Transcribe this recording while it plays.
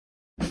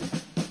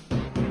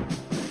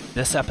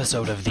This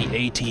episode of The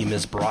A-Team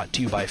is brought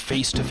to you by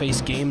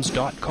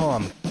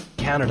FaceToFaceGames.com,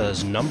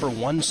 Canada's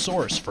 #1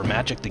 source for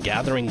Magic the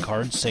Gathering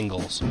card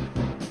singles.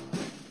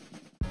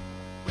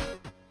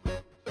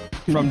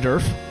 From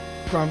Durf?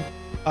 From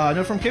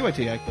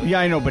KYT, actually. Yeah,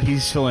 I know, but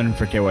he's filling in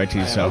for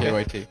KYT, so...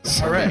 KYT.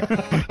 All right.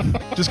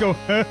 Just go...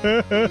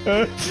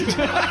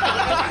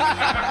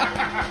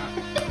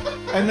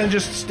 And then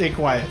just stay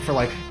quiet for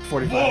like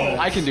 45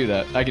 minutes. I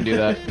can do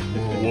that.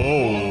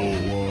 Whoa.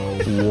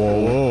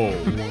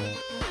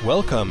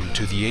 Welcome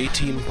to the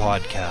A-Team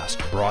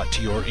podcast, brought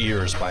to your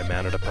ears by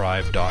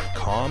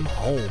ManaDeprived.com,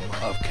 home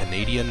of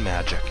Canadian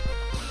Magic.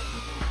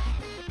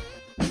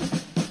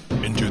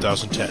 In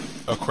 2010,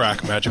 a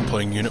crack Magic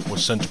playing unit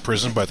was sent to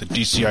prison by the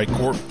DCI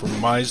court for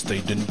crimes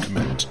they didn't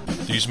commit.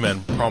 These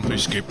men promptly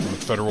escaped from a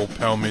federal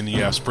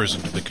pound-me-in-the-ass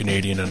prison to the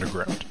Canadian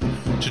underground.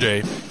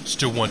 Today,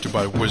 still wanted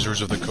by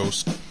wizards of the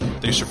coast,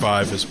 they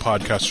survive as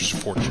podcasters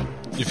of fortune.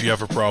 If you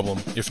have a problem,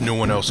 if no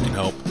one else can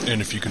help,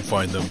 and if you can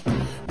find them,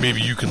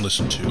 maybe you can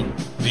listen to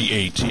The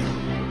A-Team.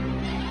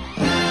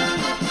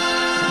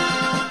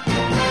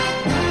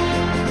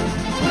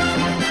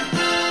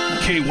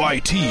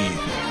 KYT.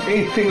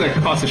 Anything that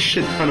costs a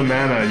shit ton of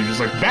mana, you're just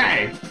like,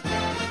 bang!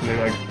 And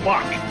they're like,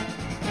 fuck!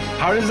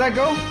 How does that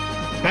go?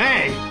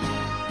 Bang!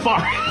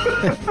 Fuck!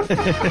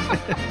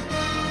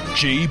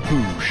 J.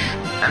 Boosh.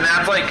 And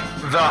that's like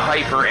the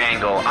hyper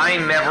angle. I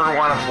never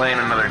want to play in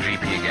another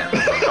GP again.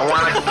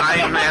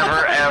 I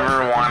never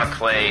ever want to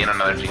play in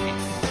another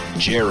GP.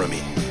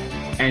 Jeremey.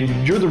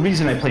 And you're the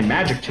reason I play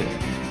Magic today.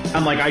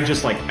 I'm like, I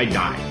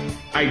died.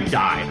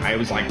 I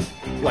was like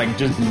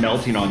just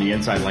melting on the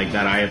inside like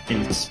that. I have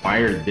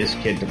inspired this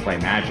kid to play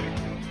Magic.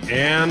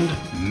 And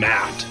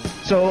Matt.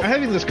 So I'm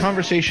having this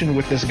conversation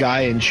with this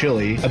guy in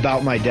Chile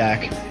about my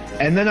deck,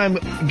 and then I'm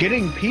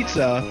getting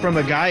pizza from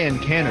a guy in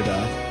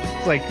Canada.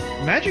 It's like,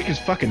 Magic is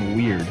fucking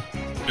weird.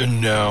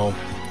 And now,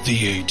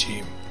 The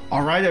A-Team.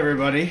 All right,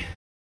 everybody.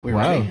 We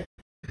ready?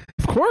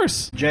 Of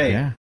course. Jay.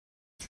 Yeah.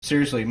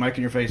 Seriously, mic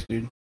in your face,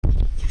 dude.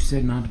 You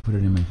said not to put it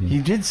in my face. He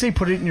did say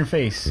put it in your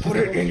face. Put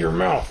it in your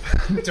mouth.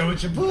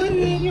 Don't you put it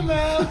in your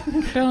mouth.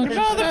 Don't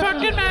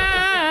motherfucking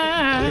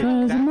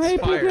mouth.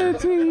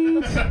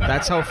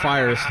 That's how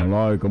fires.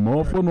 Like a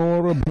muffin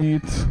or a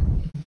beat.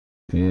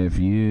 If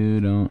you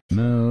don't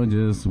know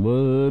just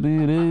what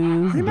it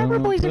is, remember,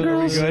 boys and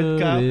girls. Good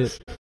cops.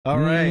 All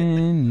right.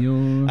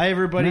 Hi,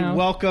 everybody. mouth.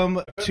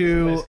 Welcome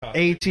to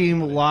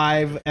A-Team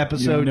Live,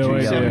 episode You have no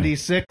idea.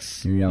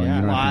 276. You're yelling. You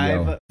don't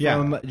have to Live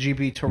yell. from GP You don't have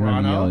to yell.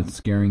 Toronto. It's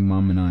scaring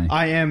Mom and I.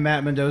 I am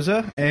Matt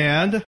Mendoza,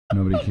 and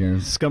Nobody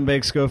cares.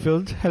 Scumbag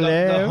Schofield.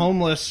 Hello. the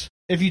homeless.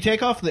 If you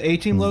take off the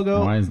A-Team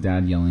logo Why is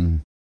Dad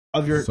yelling?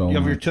 of your so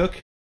much? took,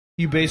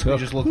 you basically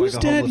just look Who's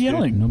like a Dad homeless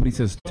yelling? Nobody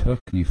says took,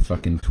 you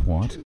fucking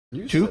twat.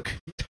 dude. Toque?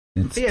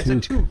 It's Yeah, it's a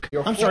toque.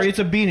 toque. I'm sorry, it's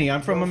a beanie.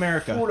 I'm from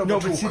America. No,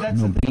 but see, that's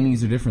No,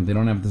 beanies are different. They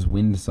don't have this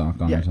windsock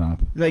on the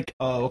top. like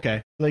Oh,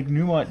 okay.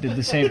 Newmont did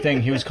the same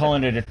thing. He was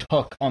calling it a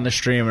tuck on the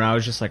stream, and I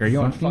was just like, "Are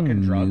you on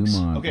fucking drugs?"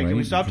 Newmont, Okay, right? can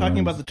we stop talking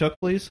about the took,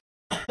 please?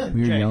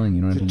 We were yelling.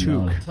 You don't have It's to a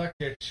yell. toque. Tuck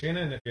your chin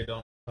in if you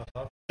don't.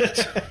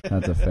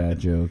 That's a fat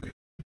joke.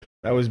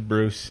 That was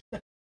Bruce.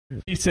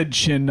 He said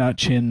chin, not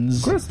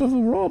chins. Christopher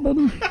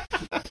Robin,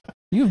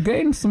 you've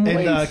gained some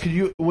weight. And could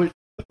you would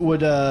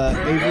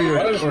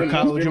Avery or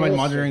Kyle, would you mind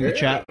monitoring the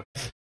chat?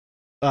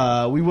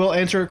 We will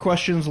answer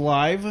questions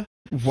live.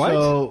 What?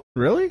 So,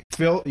 Really?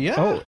 Phil, yeah.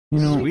 Oh, You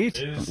know,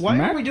 sweet. Why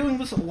Matt- are we doing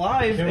this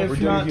live Yeah, if we're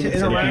not doing to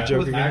human interact centipede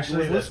with joke.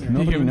 Actually, listeners?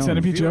 Nobody human knows.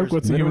 centipede joke?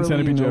 What's the human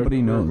Literally centipede joke?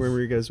 Nobody knows. Where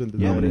were you guys with the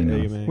Nobody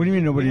knows. What do you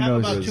mean nobody We have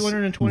knows? about He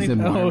 220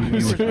 said, Oh, "Why are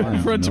you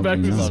alive?" front to back,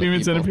 Nobody this is knows.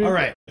 human centipede. All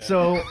right,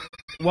 so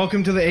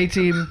welcome to the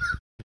A-Team.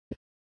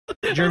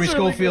 Jeremey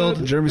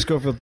Schofield, Jeremey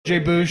Schofield. Jay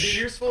It'd be Boosh.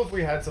 useful if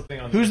we had something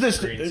on Who's the this?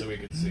 screen so we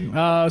could see.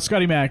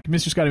 ScottyMac,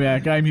 Mr.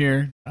 ScottyMac. I'm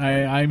here.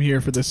 I'm here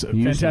for this He used to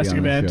be fantastic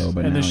on the event show,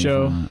 but and now the he's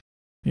show. not.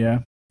 Yeah,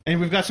 And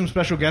we've got some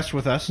special guests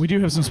with us. we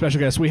do have some special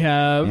guests. We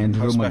have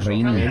Andrew special?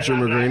 McGrady, Andrew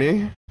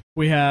McGreeny.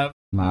 we have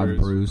loud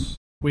Bruce,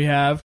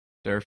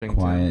 Surfing.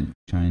 quiet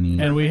Chinese.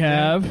 and we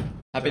have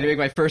Happy to make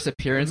my first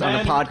appearance on the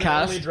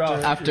podcast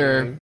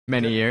after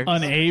many years.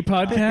 on a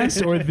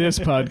podcast or this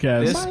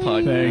podcast. This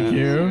podcast. Thank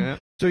you. Yeah.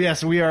 So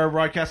yes, we are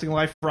broadcasting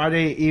live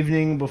Friday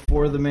evening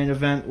before the main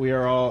event. We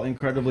are all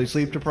incredibly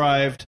sleep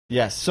deprived.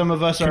 Yes. Some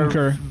of us are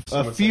Concur.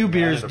 a few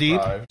beers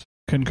deep.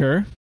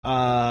 Concur.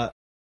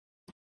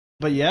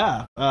 But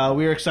yeah,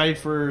 we are excited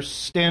for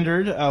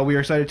Standard. We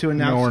are excited to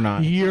announce. No, we're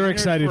not. You're winners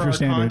excited for our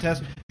Standard.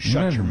 Contest.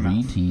 Shut your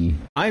mouth. VT.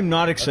 I'm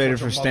not excited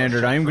for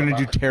Standard. I am going to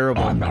do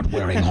terrible. I'm not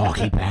wearing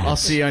hockey pants. I'll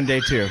see you on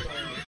day 2.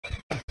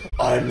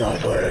 I'm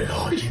not wearing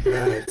hockey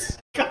pants.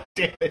 God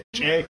damn it,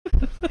 Jay.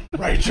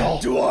 Rachel,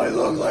 do I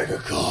look like a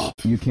cop?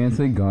 You can't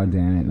say "God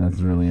damn it."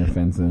 That's really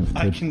offensive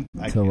I to, can.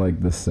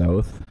 like the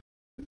South,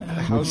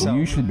 which so?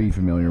 you should be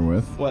familiar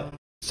with. What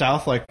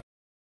South like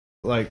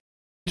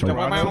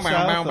Toronto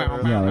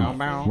South? Yeah,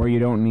 like, where you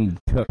don't need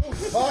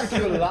tooks. Fuck,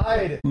 you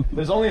lied.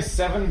 There's only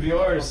 7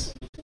 viewers.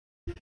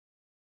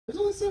 There's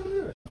only 7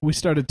 viewers. We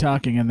started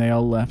talking and they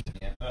all left.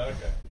 Okay.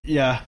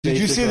 Yeah. Did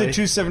you see the basically.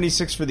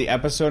 276 for the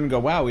episode and go,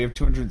 wow, we have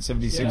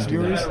 276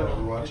 viewers?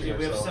 We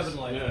have 7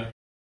 live.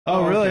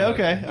 Oh, really?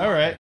 Okay. All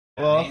right.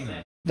 Well,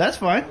 that's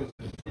fine.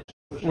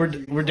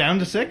 We're down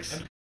to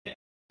 6.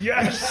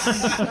 Yes!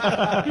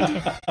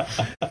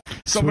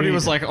 Somebody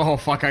was like, oh,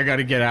 fuck, I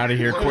gotta get out of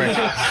here quick.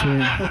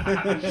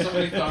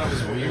 Somebody thought it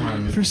was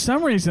reruns. For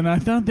some reason, I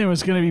thought there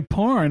was going to be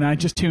porn. I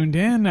just tuned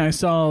in. I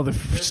saw the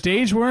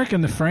stage work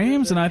and the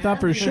frames, and I thought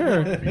for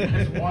sure.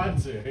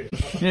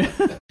 Yeah.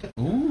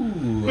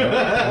 Ooh, what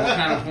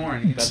kind of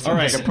porn? That's All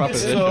right. like a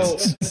proposition.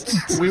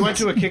 So we went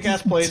to a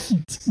kick-ass place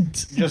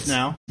just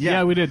now.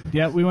 Yeah, we did.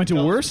 Yeah, we went to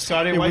Worst.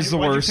 Scotty, It was the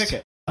why'd worst. you pick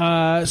it?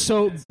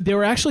 So there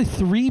were actually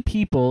 3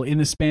 people in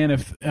the span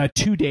of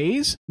 2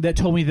 days that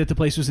told me that the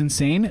place was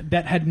insane.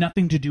 That had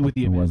nothing to do with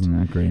the It event. wasn't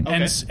that great.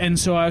 And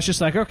so I was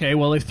just like, okay,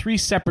 well, if 3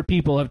 separate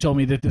people have told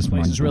me that this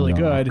place is really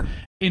good,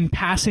 in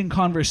passing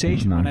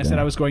conversation, when I said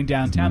I was going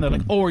downtown, they're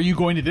like, oh, are you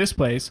going to this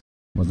place?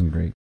 Wasn't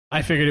great.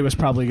 I figured it was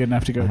probably good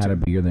enough to go I had to. a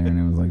beer there and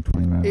it was like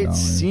 $25. It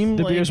seemed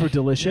The like beers were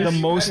delicious. the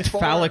most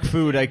phallic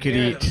food I could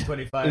eat.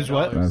 Is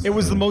what? That's It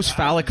was the good. most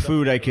phallic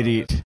food I could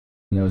eat.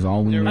 Yeah, it was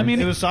all we I mean,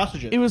 it was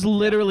sausages. It was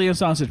literally a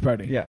sausage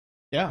party. Yeah.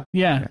 Yeah.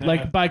 Yeah,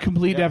 like by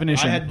complete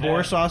definition. I had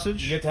boar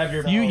sausage. You get to have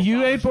your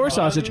You ate boar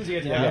sausage.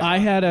 Yeah. I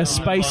had a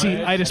spicy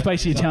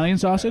Italian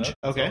sausage.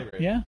 Okay.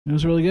 Yeah, it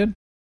was really good.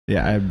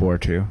 Yeah, I had boar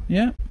too.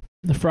 Yeah,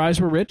 the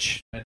fries were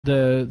rich.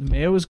 The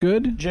mayo was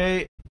good.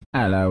 Jay,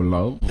 Hello,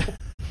 love.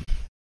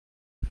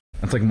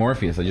 That's like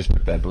Morpheus. I just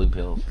took that blue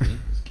pill.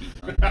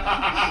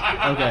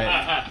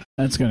 okay.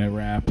 That's gonna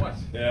wrap.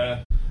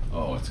 Yeah.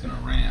 Oh, it's gonna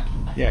ramp.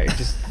 Yeah, it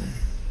just...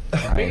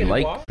 I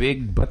like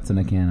big butts and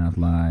I cannot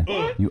lie.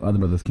 You other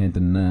brothers can't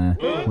deny.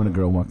 When a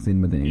girl walks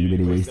in with an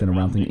itty-bitty waist and a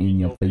round thing in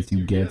your face,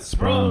 you get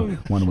sprung.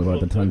 Wanna whip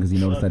out the tongue cause you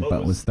notice that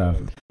butt was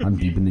stuffed. I'm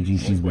deep in the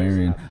jeans she's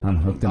wearing. I'm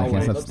hooked and I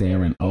can't stop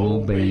staring. Oh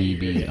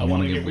baby, I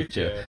wanna get with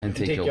you and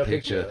take your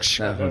picture. That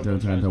photo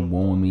trying to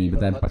warn me, but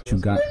that butt you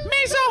got.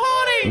 Me so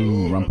horny.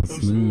 Ooh, rumpa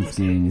smooth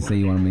skin. You say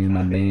you wanna be in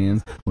my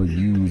bands? Well,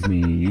 use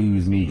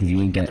me cause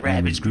you ain't that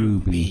average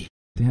groupie.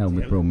 To hell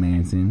with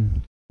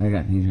romancing. I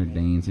got her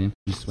dancing.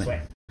 You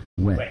sweat.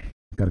 Wet.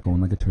 Gotta go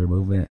on like a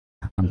turbo vet.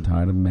 I'm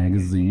tired of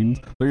magazines.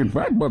 In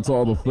fact, what's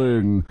all the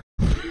thing?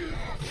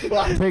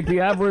 Take the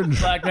average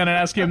Black man and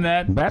ask him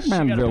that.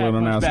 Batman She gotta villain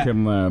and pack ask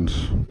lunch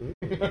him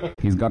that.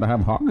 He's got to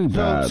have hockey So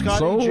pads.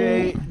 Scotty,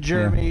 Jay,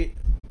 Jeremy,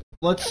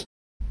 let's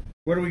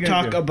What are we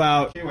talk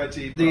about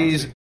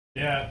these.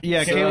 Yeah.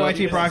 Yeah, So-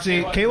 KYT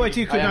proxy.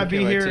 KYT could I am not be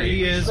KYT. here.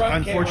 He is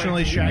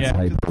unfortunately Yeah. shackled to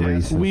Hyper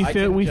death.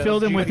 racist. We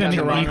filled him with an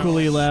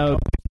equally loud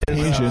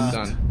Asian.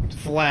 Done.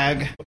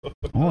 Flag.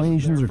 All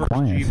Asians are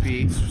quiet.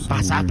 GP. It's so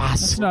weird.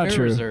 That's not Very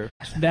true. reserved.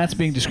 That's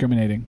being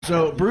discriminating.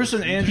 So Bruce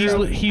and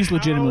Andrew, He's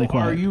legitimately how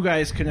are quiet. you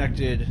guys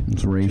connected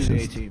It's to the A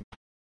racist. team?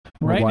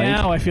 Right White.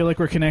 now, I feel like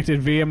we're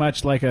connected via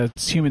much like a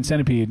human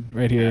centipede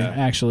right here,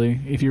 actually,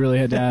 if you really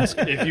had to ask.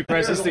 If you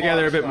press us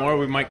together a bit more,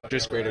 we might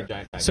just create a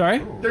giant.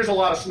 Sorry? There's a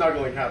lot of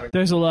snuggling happening.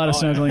 There's a lot of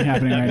snuggling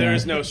happening right There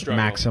is now. no struggle.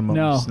 Maximum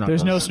No, snuggles.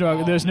 there's no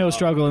struggle. There's no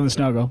struggle in the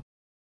snuggle.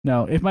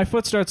 No, if my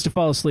foot starts to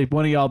fall asleep,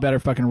 one of y'all better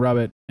fucking rub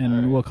it,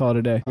 and we'll call it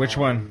a day. Which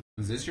one?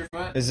 Is this your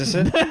foot? Is this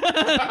it?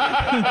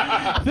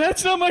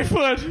 That's not my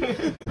foot!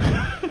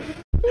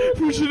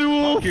 Pushing the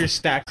wolf! You're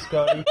stacked,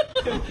 Scotty.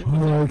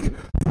 Like,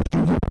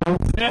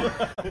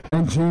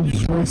 and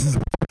James Joyce is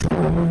an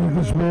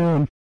English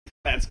man.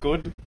 That's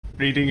good.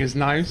 Reading is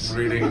nice.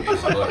 Reading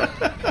is good.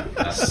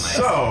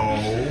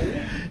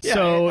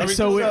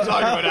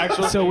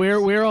 So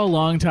we're all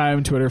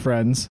longtime Twitter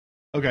friends,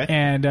 Okay.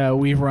 and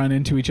we've run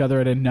into each other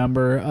at a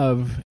number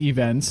of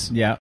events,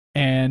 Yeah.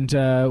 and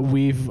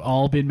we've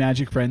all been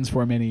Magic friends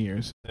for many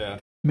years. Yeah.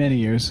 Many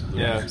years.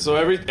 Yeah. So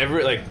every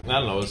like I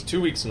don't know, it was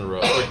 2 weeks in a row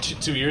or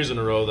 2 years in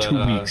a row that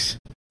 2 weeks.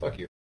 Fuck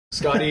you.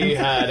 Scotty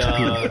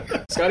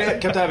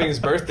kept having his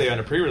birthday on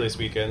a pre-release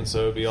weekend,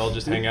 so we all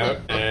just hang out,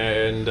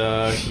 and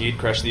he'd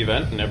crush the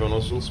event, and everyone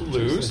else will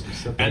lose.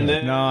 And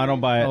then No, I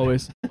don't buy it.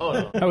 Always. oh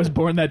no. I was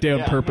born that day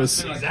on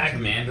purpose. Exact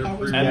commander.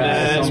 And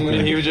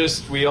then he would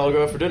we all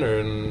go out for dinner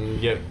and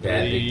get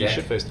really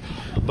shit faced.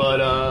 But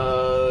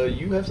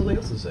you have something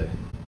else to say.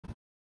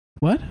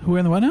 What? Who are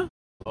in the what now?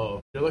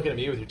 Oh, you're looking at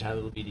me with your tiny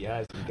little beady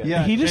eyes.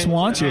 Yeah, He just James,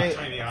 wants you.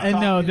 Jay, And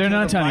no, they're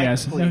not to the tiny mic,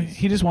 eyes. No, please.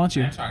 he just wants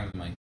you.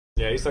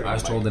 Yeah, he's talking. I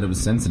was told that it was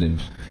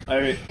sensitive. I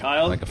mean,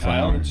 Kyle. Like a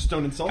Kyle. flower. Just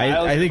don't insult.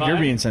 I think you're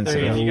fine. being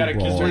sensitive. You gotta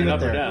just turn it up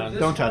or There. down.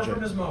 Don't touch it.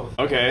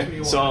 Okay,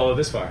 so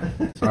this far.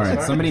 All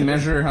right, somebody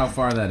measure how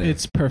far that is.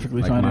 It's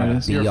perfectly like fine. my It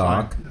is.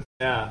 Bjork.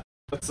 Yeah,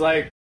 it's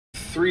like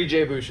 3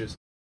 J Booshes.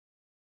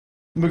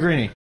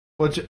 McGreeny.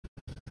 What's your,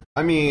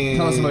 I mean,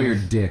 Tell us about your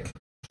dick.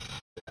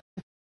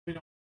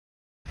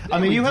 I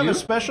mean, you have a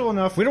special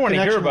enough. We don't want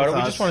to hear connection about it. with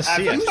We us just want to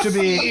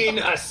see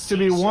it. to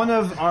be one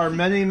of our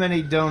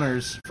many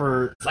donors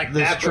for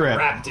this trip.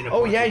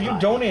 Oh, yeah, you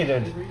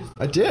donated.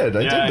 I did.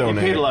 I did You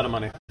donate. paid a lot of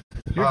money.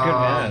 You're a good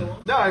man.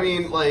 No, I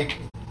mean, like,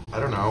 I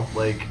don't know.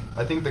 Like,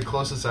 I think the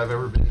closest I've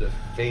ever been to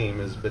fame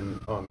has been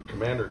on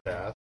Commander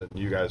Cast, and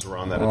you guys were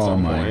on that at Oh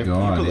some my point.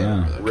 God,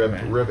 yeah.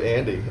 Rip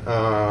Andy.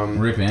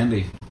 Rip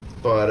Andy.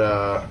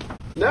 But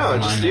no,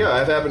 just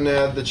I happened to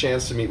have the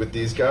chance to meet with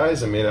these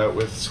guys. I made out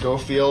with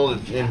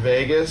Schofield in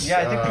Vegas. Yeah,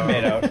 I think we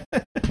made out.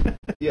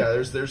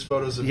 Yeah, there's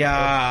photos of of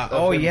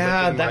him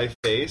licking my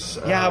face.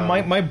 Yeah,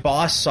 my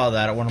boss saw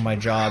that at one of my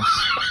jobs.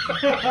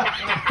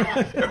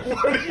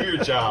 What are your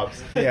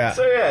jobs? Yeah.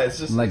 So yeah, it's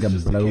just like it's a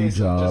just blow case of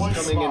job.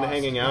 just coming and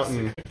hanging out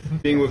and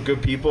being with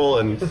good people,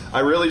 and I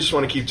really just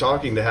want to keep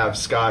talking to have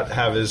Scott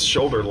have his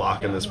shoulder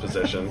lock in this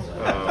position.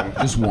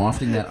 Just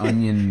wafting that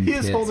onion. He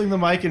is tit. holding the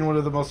mic in one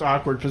of the most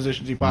awkward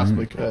positions he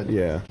possibly could.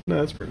 Yeah, no,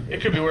 that's pretty good.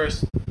 It could be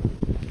worse.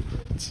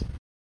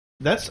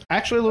 That's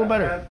actually a little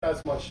better.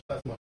 That's much.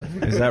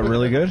 Is that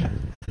really good?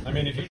 I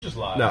mean, if you just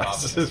lie. No,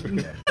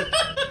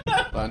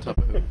 On top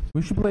of who?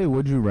 We should play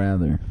Would You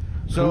Rather.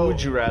 So Who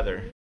would you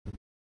rather?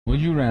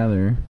 Would you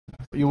rather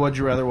would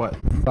you rather what?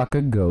 fuck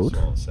a goat?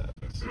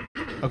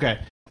 Okay.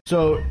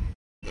 So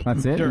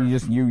That's it.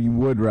 You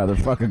would rather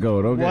fuck a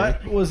goat. Okay.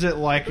 what was it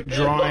like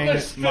drawing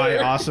my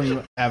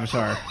awesome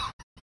avatar?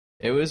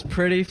 It was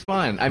pretty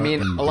fun. I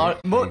mean,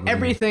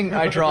 everything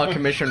I draw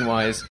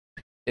commission-wise,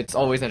 it's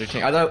always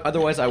entertaining.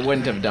 Otherwise, I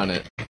wouldn't have done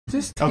it.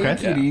 Just take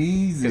it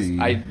easy.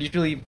 I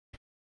usually,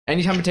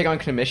 anytime I take on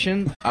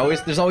commission,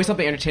 there's always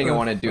something entertaining I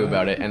want to do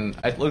about it. And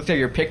I looked at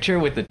your picture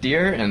with the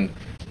deer, and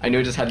I knew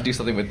I just had to do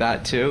something with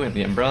that too, and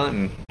the umbrella.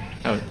 And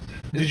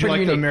Did you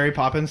like the Mary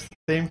Poppins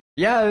theme?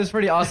 Yeah, it was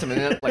pretty awesome. And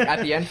then, like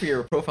at the end for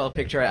your profile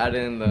picture, I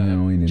added in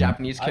the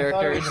Japanese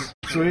characters.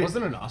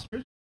 Wasn't it an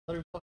ostrich?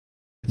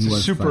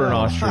 It's super an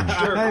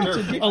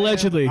ostrich.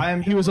 Allegedly.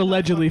 He was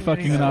allegedly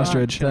fucking an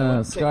ostrich.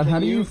 Scott, how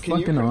do you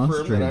fuck an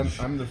ostrich?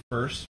 I'm the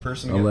first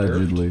person to get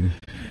Allegedly. nerfed?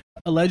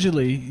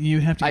 Allegedly,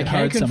 you have to I get can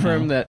hard confirm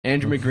somehow. that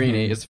Andrew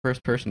McGreeny is the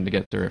first person to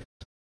get derped.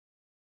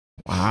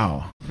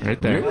 Wow. Right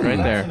there. Right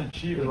there.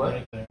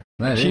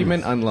 That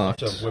Achievement is. unlocked.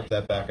 To whip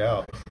that back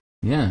out.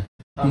 Yeah.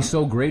 He's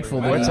so grateful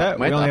that What's that?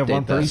 We only have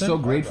one person? He's so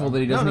grateful that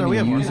he doesn't we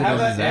even have use it one.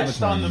 as his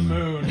Etched avatar. on the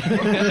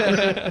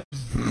moon.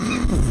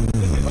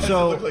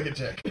 So Look like a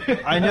chick.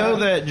 I know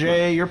that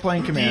Jay, you're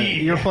playing commander.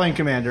 You're playing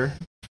commander.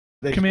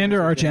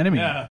 Commander Archenemy.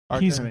 Yeah.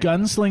 He's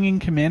gunslinging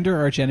Commander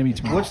Archenemy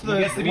tomorrow. What's the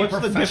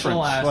difference?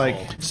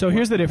 Like, So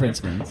here's the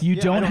difference. You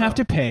don't have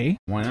to pay,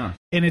 Why not?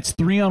 and it's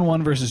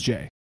 3-on-1 versus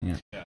Jay.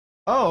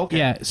 oh, okay.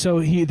 Yeah, so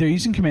they're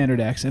using Commander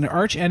decks, and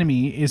Arch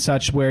Enemy is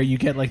such where you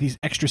get like these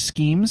extra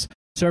schemes.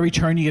 So every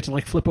turn you get to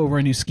like flip over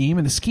a new scheme,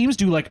 and the schemes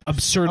do like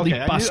absurdly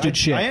Okay, busted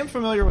shit. I am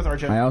familiar with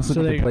Arch. I also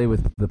So get there to you play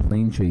with the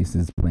plane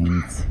chases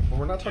planes.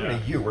 Well, we're not talking to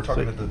you. We're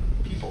talking to the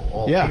people.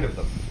 All 8 of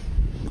them.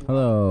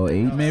 Hello,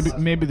 8.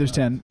 Maybe there's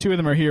 10. 2 of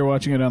them are here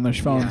watching it on their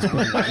phones.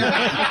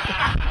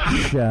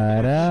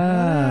 Shut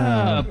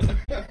up.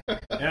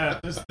 Yeah,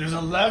 there's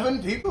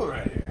 11 people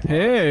right here.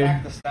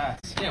 Hey. The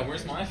stats. Yeah,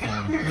 where's my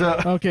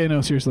phone? Okay,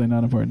 no, seriously,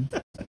 not important.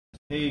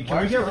 Hey,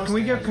 can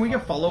we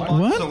get follow up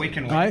What? so we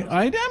can win?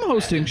 I am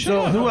hosting.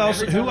 So who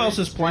else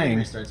is playing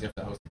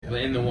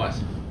In the what?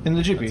 in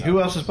the GP?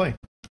 Who else is playing?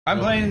 I'm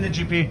playing in the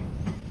GP.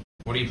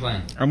 What are you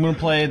playing? I'm going to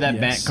play that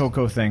Yes. Matt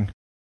Coco thing.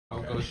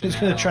 He's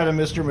gonna try to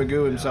Mr.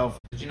 Magoo himself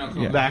Did you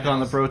know back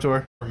on the Pro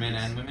Tour. for men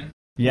and women?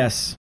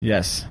 Yes.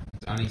 It's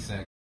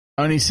unisex.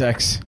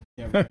 Unisex.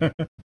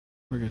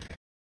 We're good.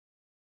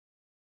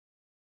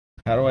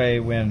 How do I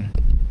win?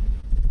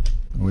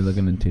 Are we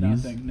looking at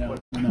titties? Nothing. No.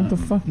 What the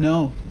fuck?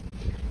 No.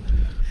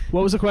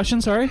 What was the question?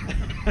 Sorry.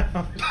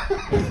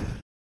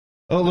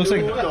 Oh, it looks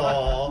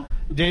like.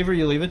 Dave, are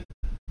you leaving?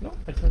 No,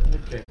 I tried to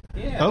hit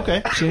Yeah.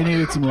 Okay. Jay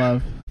needed some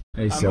love.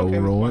 Hey, I'm so okay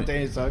with roll it.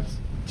 spontaneous hugs.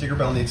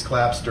 Tinkerbell needs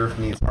claps. Durf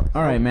needs.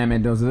 All right, man,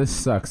 Mendoza, this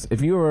sucks.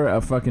 If you were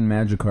a fucking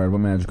magic card, what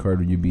magic card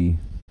would you be?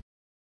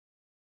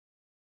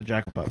 The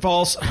Jackal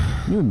False.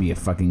 You wouldn't be a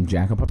fucking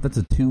jackal-pup. That's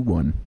a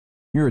 2-1.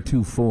 You're a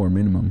 2-4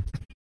 minimum.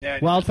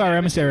 Wildfire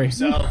Emissary.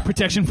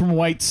 Protection from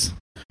whites.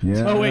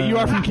 Yeah. Oh, wait, you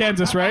are from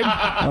Kansas, right?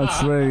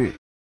 That's right.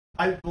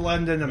 I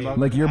blend in among.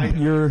 Like you're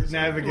navigate. you're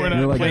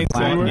like a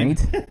black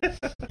knight.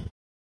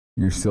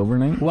 You're silver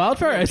knight.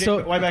 Wildfire.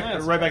 So right back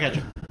at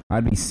you.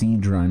 I'd be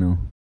siege rhino.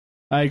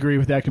 I agree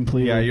with that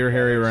completely. Yeah, you're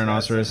Harry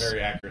Rhinoceros.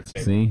 Very accurate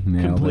statement. See,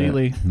 nailed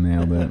Completely. it.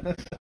 Nailed it.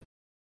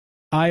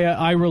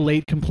 I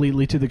relate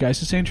completely to the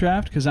Geist of Saint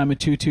Draft because I'm a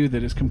 2/2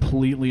 that is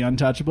completely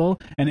untouchable,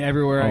 and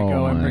everywhere I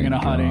go, I'm bringing a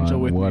hot angel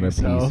with what me.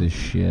 What a piece of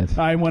shit!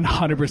 I'm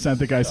 100%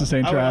 the Geist of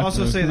Saint I would Draft.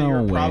 also say that no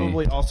you're way.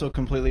 probably also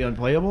completely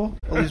unplayable.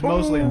 At least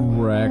mostly.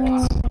 Wrecked.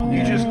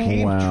 You just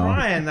keep Wow.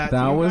 trying that.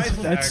 That team was dice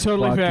deck. It's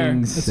totally fair.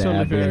 fucking It's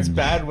totally fair. savage.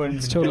 Bad when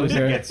It's totally Mendoza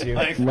fair. gets you.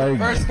 Like, Like-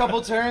 first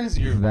couple turns,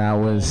 you're That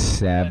was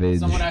savage.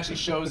 someone actually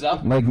shows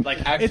up. Like-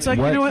 actually It's like,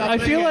 What? you know what? I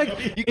feel like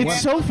You can't it's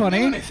so do funny.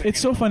 anything.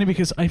 It's so funny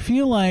because I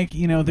feel like,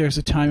 there's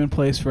a time and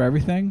place for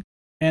everything.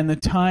 And the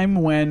time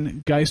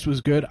when Geist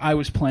was good, I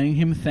was playing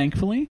him,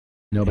 thankfully.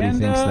 Nobody And,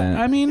 thinks that.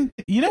 I mean,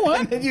 you know And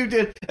what? then you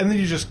did, and then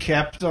you just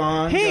kept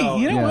on. Hey,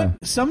 going. you know Yeah. what?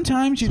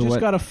 Sometimes you So just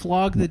what- gotta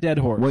flog the dead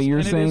horse. What you're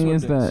And it saying what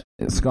is it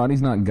that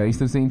Scotty's not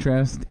Geist of Saint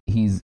Traft,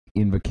 he's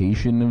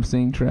Invocation of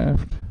Saint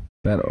Traft?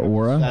 That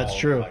aura? That's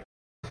true.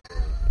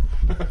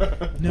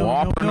 No.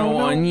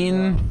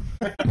 onion?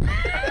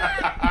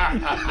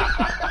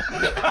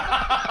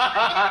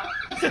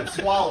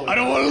 Swallow it. I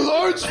don't want a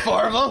large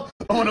farva.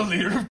 I want a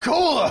liter of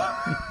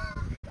cola.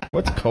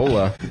 What's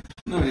cola?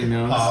 Nobody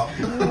knows.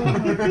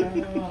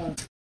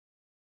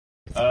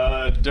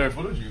 Durf,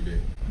 what would you be?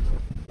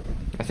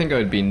 I think I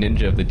would be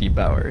Ninja of the Deep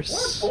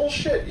Hours. What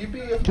bullshit? You'd be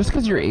a... Just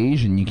because you're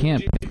Asian, you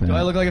can't pick that. Do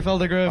I look like a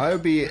Feldegrave? I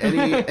would be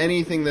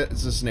anything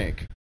that's a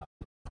snake.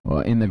 Well,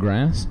 in the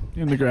grass?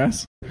 In the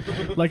grass.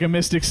 Like a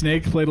mystic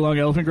snake played along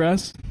elephant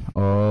grass.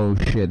 Oh,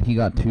 shit. He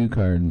got 2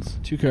 cards.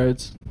 2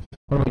 cards.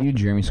 What about you,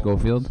 Jeremy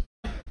Schofield?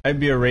 I'd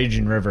be a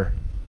raging river.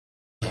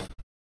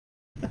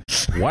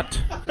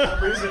 What?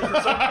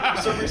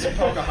 For some reason,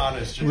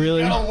 Pocahontas just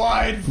Really? got a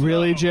wide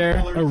Really,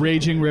 Jer? A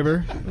raging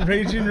river?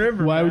 Raging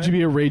river. Why would you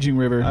be a raging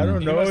river? I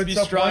don't You know. must It's be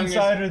up strong one as-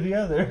 side or the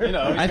other. You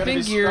know, I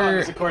think you're-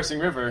 as a coursing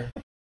river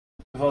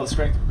with all the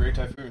strength of a great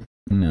typhoon.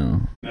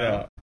 No.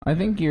 Yeah. I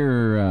think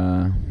you're,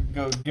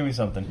 Go, give me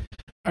something.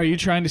 Are you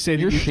trying to say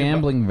that you're you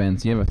shambling,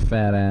 Vince. You have a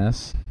fat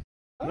ass.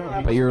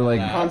 But you're like...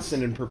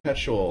 constant and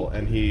perpetual,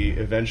 and he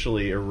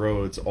eventually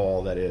erodes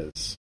all that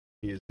is.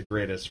 He is the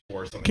greatest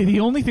force. Okay, the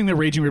only thing that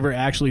Raging River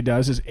actually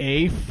does is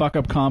A, fuck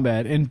up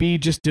combat, and B,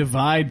 just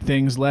divide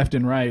things left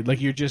and right.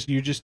 Like you're just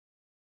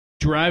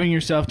driving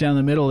yourself down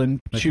the middle and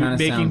That kinda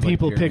making sounds like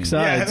people pick Jeremy.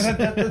 sides.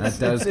 That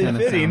does kind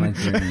of sound like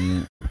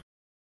Jeremy.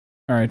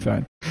 All right,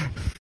 fine.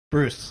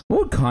 Bruce, What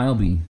would Kyle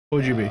be? what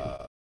would you be?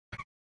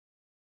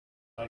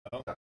 I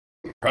don't know.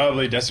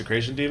 Probably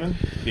Desecration Demon,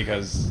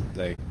 because,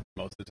 like,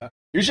 most of the time.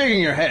 You're shaking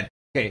your head.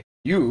 Okay,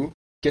 you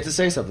get to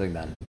say something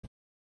then.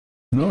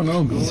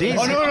 No. Go. See?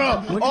 Oh,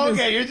 no. Look at Okay,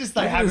 this- you're just Look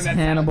like at having this that.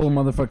 Hannibal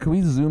motherfucker. Can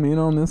we zoom in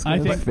on this I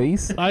guy's think-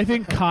 face? I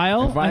think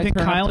Kyle. If I I think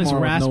turn up Kyle is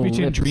tomorrow with no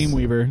Rasputin lips-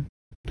 Dreamweaver.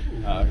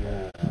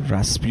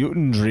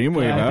 Rasputin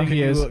Dreamweaver. Yeah, I think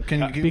he is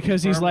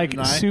because he's like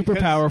super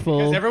Because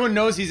powerful. everyone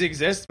knows he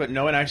exists, but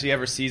no one actually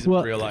ever sees him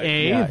Well, in real life.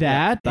 A,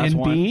 that, that's and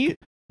one. B,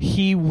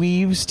 he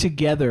weaves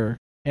together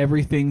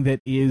everything that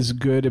is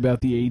good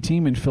about the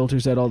A-Team and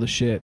filters out all the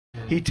shit.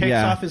 He takes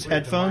Yeah. off his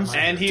headphones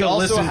And he to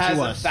also listen has to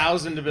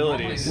 1,000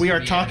 abilities. We are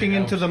talking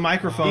into the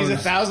microphone. He's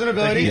 1,000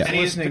 abilities, he's and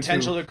he has listening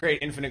potential to. to create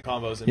infinite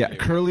combos. Yeah,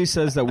 Curly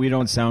says that we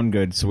don't sound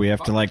good, so we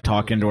have to like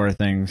talk into our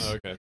things.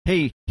 Okay.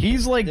 Hey,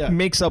 he's like Yeah.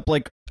 makes up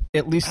like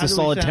at least How a do we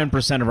solid sound?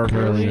 10% of our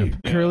Curly, Curly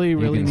Curly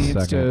really can needs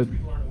suck to.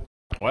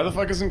 Why the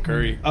fuck isn't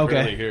Curry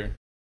Okay. Curly here?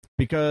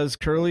 because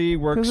Curly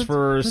works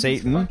for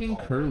Satan, Fucking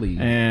Curly.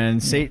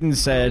 and Satan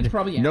said,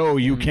 probably "No,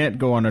 you asked him, can't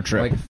go on a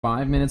trip." Like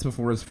 5 minutes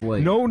before his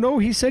flight. No,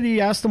 he said he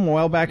asked him a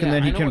while back, and Yeah,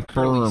 then I he know what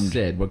Curly confirmed.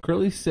 said. What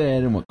Curly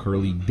said and what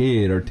Curly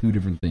did are 2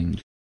 different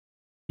things.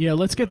 Yeah,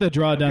 let's get the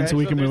draw done so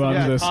we can move on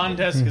to this.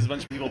 Contest because a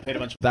bunch of people paid a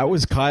bunch of. That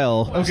was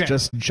Kyle Okay.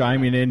 just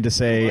chiming in to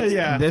say,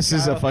 Yeah, "This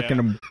is a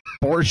fucking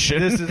abortion."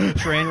 This is a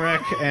train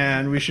wreck,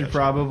 and we should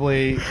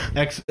probably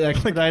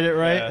expedite it,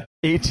 right?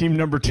 Yeah. A-Team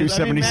number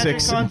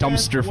 276,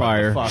 dumpster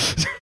fire.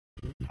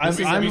 I'm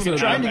episode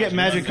trying to get 100.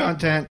 magic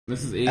content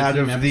This is out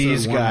A-Team of episode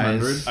these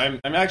 100. guys.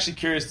 I'm actually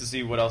curious to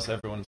see what else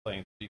everyone's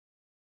playing.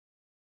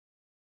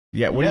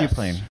 Yeah, what are you Yes.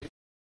 playing?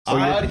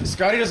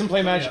 Scotty doesn't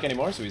play Magic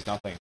anymore, so he's not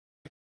playing.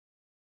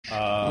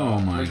 Oh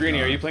my Greeny,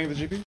 God. are you playing the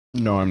GP?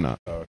 No, I'm not.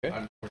 Oh,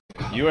 okay.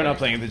 You are not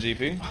playing the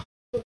GP.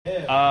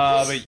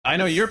 But I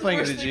know you're playing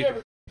the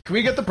GP. Can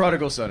we get the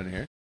prodigal son in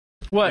here?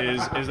 What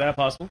is that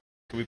possible?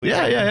 Can we please?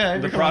 Yeah.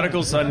 The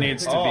prodigal son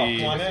needs to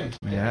be.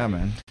 Yeah,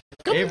 man.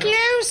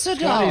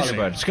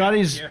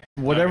 Scotty's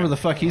whatever the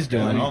fuck he's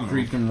doing. I'll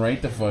freak him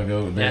right the fuck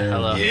out there. Yeah,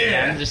 hello.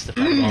 Yeah, I'm just the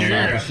fucking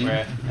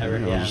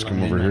Just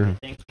come over here.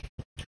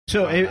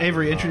 So,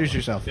 Avery, introduce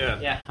yourself.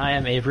 Yeah. Hi,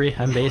 I'm Avery.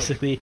 I'm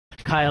basically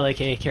Kyle,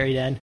 aka Carrie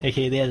Dan,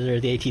 aka the editor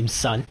of the A-Team's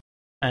son,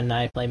 and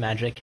I play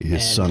Magic. He's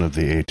and son of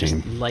the just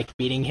A-Team. like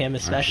beating him,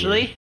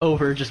 especially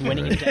over just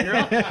winning in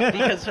general.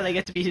 Because when I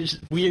get to be just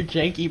weird,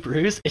 janky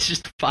Bruce, it's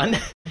just fun.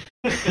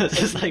 It's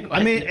just like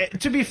I mean,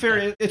 to be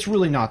fair, it's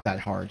really not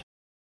that hard.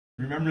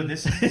 Remember,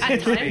 this At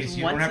times, space.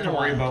 You don't once have in to a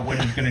worry while. about what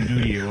he's going to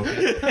do to you.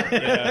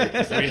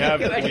 Okay?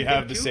 Yeah, we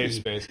have the safe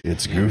space.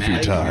 It's goofy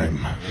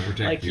time.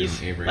 like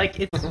he's like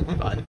it's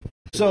fun.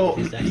 So,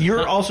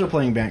 you're also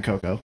playing Bant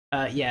Coco.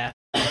 Yeah.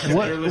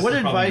 What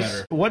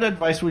advice? What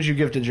advice would you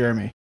give to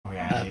Jeremy?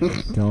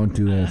 Don't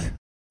do this.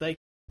 Like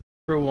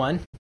for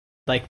one,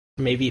 like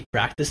maybe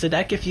practice a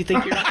deck if you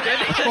think you're not good.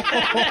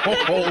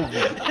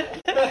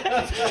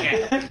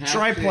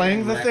 Try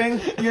playing the thing,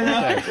 you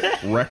know?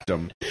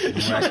 Rectum.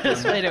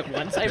 Just played it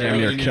once. I Damn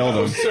near really killed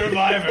him.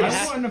 Survivors.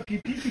 I want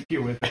to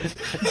PPQ with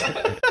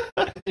it.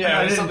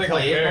 Yeah, there's something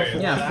like that.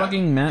 Yeah,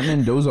 fucking Matt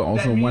Mendoza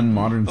also won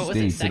Modern What was it,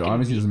 States. It second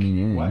obviously week? doesn't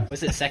mean anything.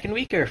 Was it second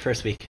week or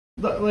first week?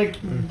 Like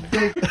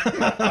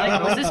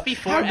Like, was this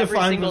before How every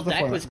defined single was the deck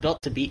format? was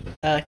built to beat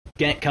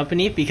Gantt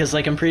Company? Because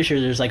like I'm pretty sure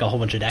there's like a whole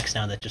bunch of decks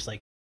now that just like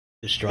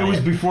destroy It was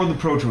it. before the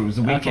Pro Tour. It was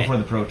the week Okay. before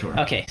the Pro Tour.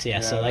 Okay, so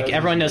yeah, so like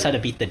everyone knows how to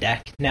beat the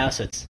deck now,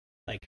 so it's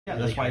like Yeah,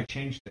 really that's why I hard.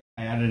 changed it.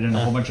 I added in a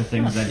whole bunch of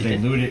things that you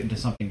did. dilute it into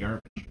something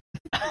garbage.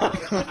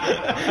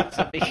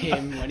 So it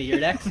became one of your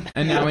decks.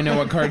 And now we know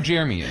what card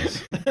Jeremy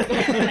is.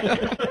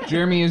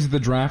 Jeremy is the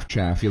draft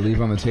chaff you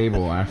leave on the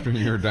table after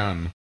you're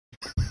done.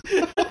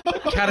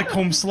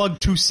 Catacomb Slug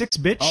 2-6,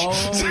 bitch. Oh,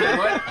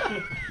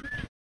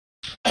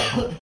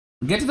 what?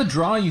 Get to the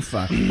draw, you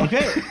fuck.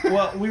 Okay,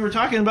 well, we were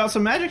talking about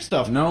some Magic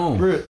stuff. No.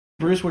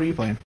 Bruce, what are you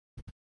playing?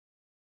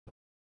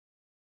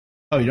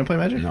 Oh, you don't play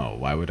Magic? No,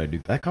 why would I do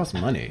that? That costs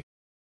money.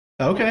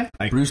 Okay.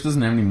 Bruce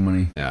doesn't have any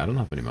money. Yeah, I don't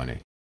have any money.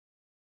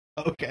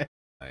 Okay.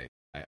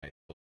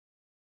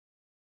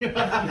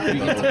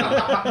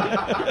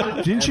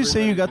 Didn't you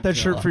say you got that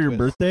shirt for your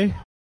birthday?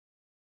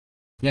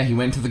 Yeah, he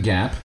went to the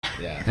Gap.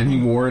 Yeah. And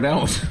he wore it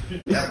out.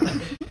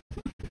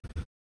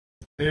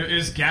 It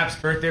is Gap's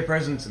birthday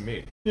present to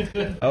me.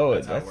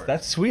 Oh,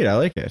 that's sweet. I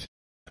like it.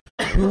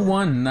 Who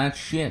won that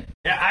shit?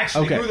 Yeah,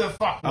 actually, Okay. who the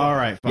fuck? All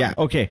right. Fine. Yeah.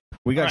 Okay.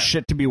 We got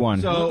shit to be won.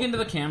 So- Look into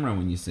the camera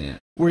when you say it.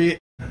 Were you?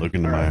 Look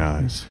into my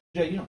eyes.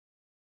 Yeah, you know.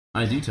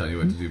 I do tell you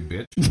what to do,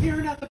 bitch.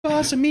 You're not the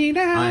boss of me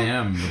now. I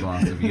am the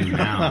boss of you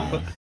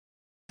now.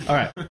 All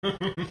right.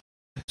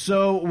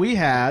 So we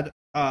had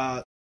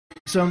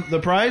the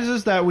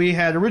prizes that we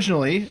had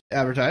originally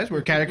advertised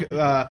were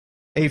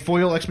a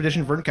foil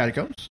expedition Verdant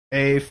Catacombs,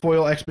 a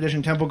foil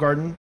expedition Temple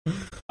Garden,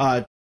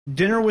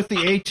 dinner with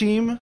the A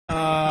team.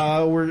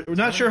 We're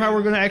not sure how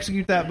we're going to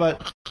execute that,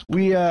 but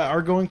we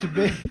are going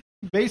to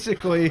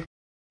basically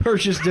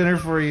purchase dinner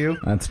for you.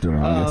 That's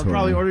derogatory.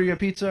 Probably order you a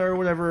pizza or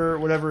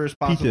whatever is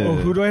possible. Oh,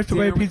 who do I have to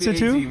buy a pizza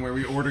to? Where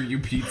we order you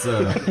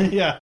pizza.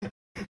 Yeah.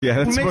 Yeah,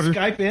 We that's may what.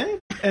 Skype in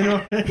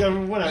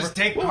and whatever. Just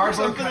take We'll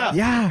cardboard work something out.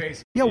 Yeah,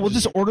 yeah. We'll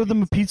just order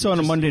them a pizza on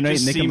a Monday night,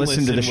 and they can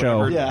listen to the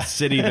show. Yeah.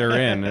 City they're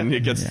in, and it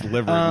gets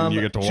delivered, and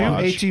you get to Two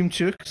watch. A-team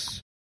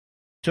tooks.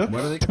 What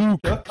are they?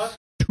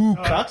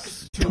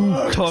 Tooks.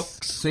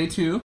 Say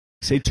two.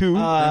 Say two.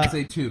 Then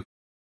say two.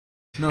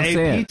 No, a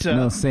say pizza it.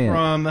 No, say it.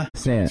 from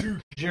Say it.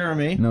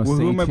 Jeremy. No, Well,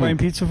 say who am I two. buying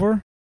pizza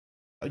for?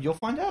 You'll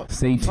find out.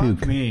 Say two.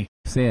 Fuck me.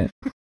 Say it.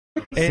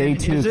 Say And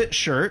two. is it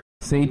shirt?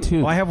 Say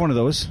two. Oh, I have one of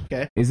those.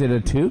 Okay. Is it a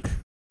toque?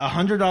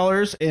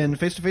 $100 in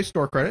face-to-face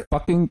store credit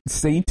Fucking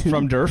say two.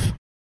 From Durf.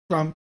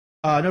 from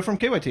from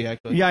KYT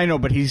actually. Yeah, I know,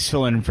 but he's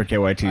filling in for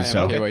KYT.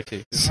 So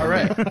KYT. All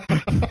right.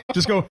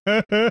 just go.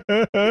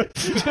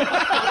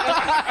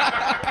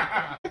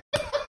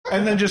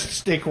 And then just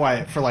stay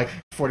quiet for like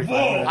 45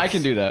 minutes. I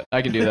can do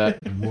that.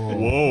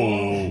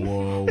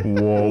 Whoa.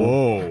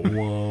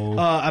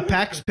 A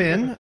PAX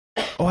pin.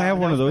 Oh, I have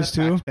one of those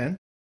too. PAX pin.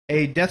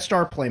 A Death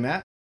Star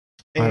playmat.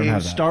 I don't A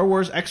have that. Star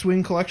Wars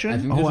X-Wing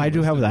collection. Oh, I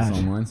do have that.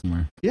 Online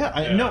somewhere. Yeah,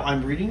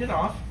 I'm reading it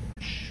off.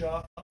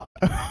 Shut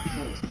up.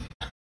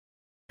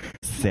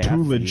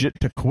 Too legit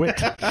to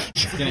quit.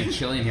 It's getting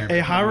chilly in here.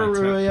 A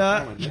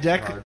Haruruya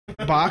deck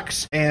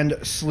box and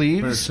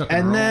sleeves.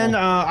 And then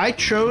I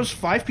chose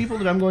 5 people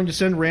that I'm going to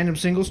send random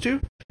singles to,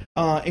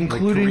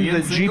 including Korean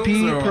the singles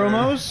GP or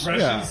promos,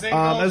 Russian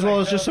singles, as well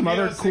like as just some Nokia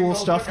other cool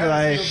singles? stuff What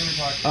that kind of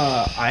singles are we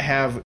talking I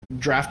have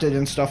drafted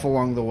and stuff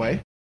along the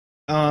way.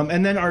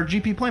 And then our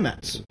GP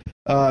playmats.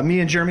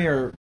 Me and Jeremy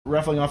are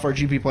raffling off our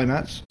GP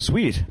playmats.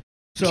 Sweet.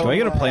 So Do I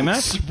get a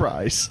playmat?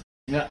 Surprise.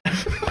 Yeah.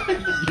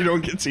 You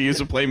don't get to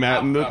use a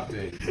playmat in the...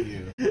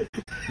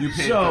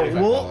 So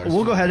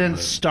we'll go ahead and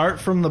start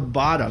from the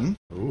bottom.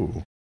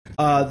 Ooh.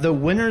 The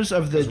winners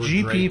of the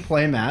GP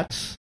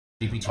playmats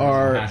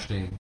are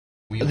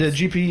the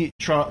GP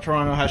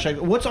Toronto hashtag.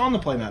 What's on the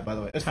playmat, by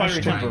the way? It's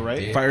Fiery Temper,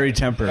 right? Fiery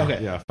Temper.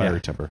 Okay. Yeah,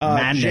 fiery temper.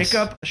 Madness.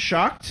 Jacob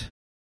Shocked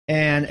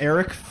and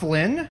Eric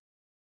Flynn.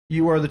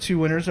 You are the 2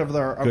 winners of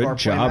our Good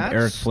job, playmats.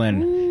 Eric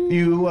Flynn.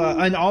 You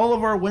and all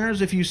of our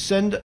winners, if you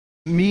send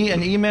me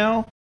an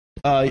email,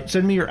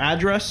 send me your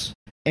address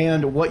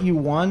and what you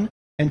won,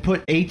 and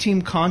put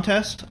A-Team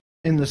Contest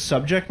in the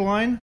subject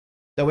line.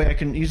 That way I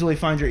can easily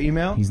find your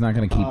email. He's not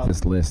going to keep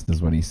this list,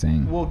 is what he's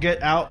saying.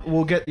 Yeah,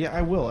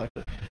 I will,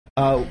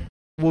 actually.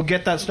 We'll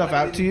get that stuff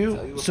out to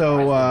you.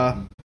 So,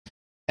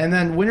 and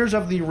then winners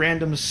of the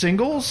random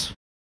singles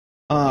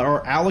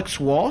are Alex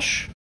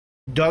Walsh,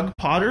 Doug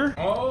Potter,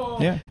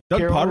 Yeah. Doug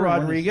Carol Potter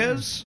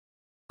Rodriguez,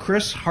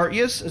 Chris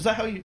Hartius. Is that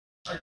how you...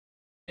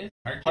 You're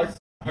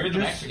the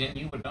Mexican,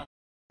 you would know.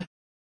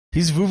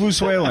 He's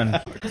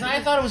Vuvuzuelan. Because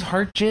I thought it was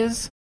heart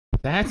jizz.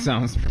 That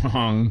sounds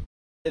wrong.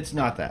 It's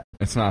not that.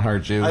 It's not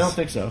heart jizz. I don't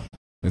think so.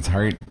 It's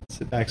heart.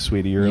 Sit back,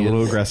 sweetie. You're a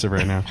little aggressive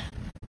right now.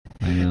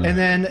 And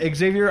then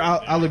Xavier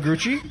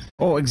Alagrucci,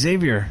 Oh,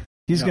 Xavier.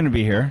 He's going to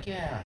be here.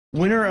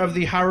 winner of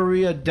the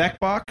Haruruya deck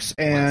box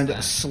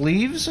and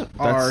sleeves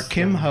are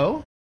Kim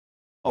Ho.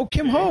 Oh,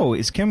 Kim Ho.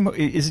 Is Kim?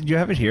 Is you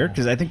have it here?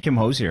 Because I think Kim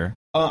Ho's here.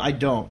 I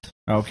don't.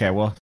 Okay.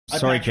 Well, I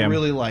sorry, packed Kim.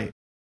 really light.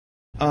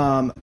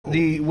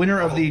 The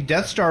winner of the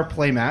Death Star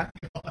playmat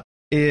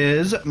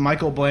is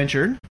Michael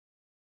Blanchard.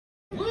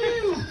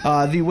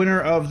 The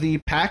winner of the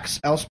PAX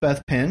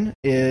Elspeth pin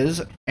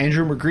is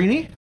Andrew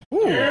McGreeny.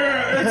 Ooh,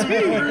 that's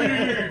me.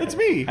 That's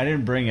me. I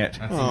didn't bring it.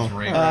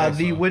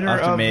 The winner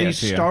of the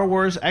Star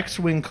Wars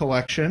X-Wing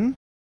collection.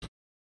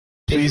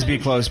 Please be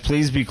close.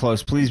 Please be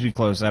close. Please be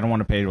close. I don't want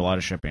to pay a lot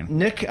of shipping.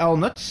 Nick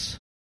Elnuts.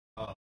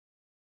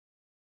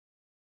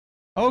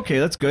 Okay,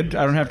 that's good.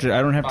 I don't have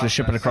to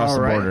ship it across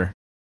the border.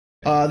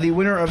 The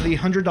winner of the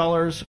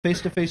 $100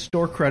 face-to-face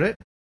store credit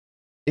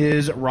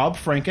is Rob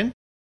Franken.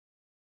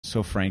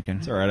 So Franken.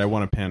 It's all right. I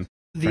want a pen.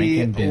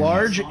 The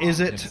large Is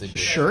It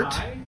shirt.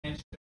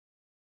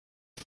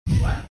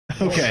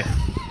 Okay.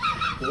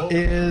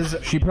 is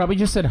She probably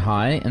just said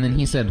hi, and then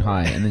he said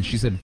hi, and then she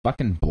said,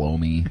 "Fucking blow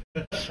me."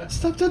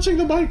 Stop touching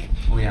the mic.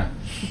 Oh yeah.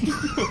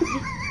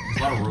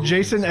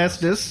 Jason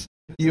Estes.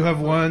 You have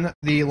won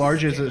the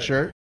large Is It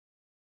shirt.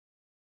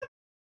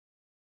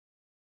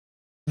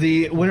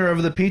 The winner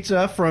of the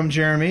pizza from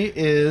Jeremy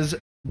is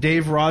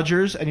Dave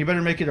Rogers, and you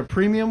better make it a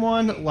premium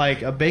one,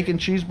 like a bacon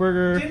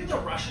cheeseburger. Didn't the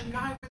Russian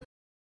guy?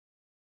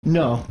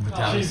 No,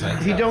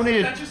 he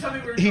donated.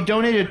 He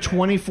donated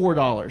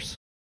 $24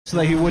 so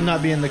that he would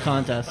not be in the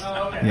contest.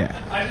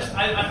 Yeah. I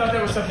thought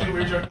that was something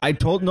we were. I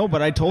told him.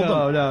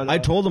 No. I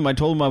told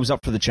him I was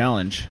up for the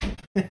challenge.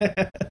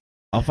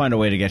 I'll find a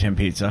way to get him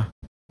pizza.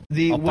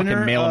 The I'll winner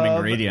fucking mail him of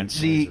ingredients.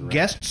 the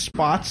guest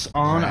spots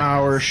on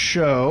our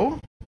show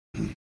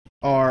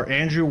are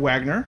Andrew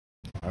Wagner,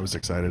 I was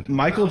excited.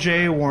 Michael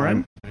J.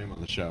 Warren, I am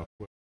on the show.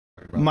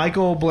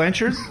 Michael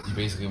Blanchard, You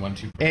basically won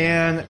 2.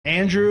 and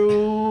Andrew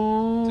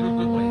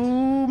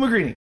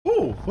McGreeny.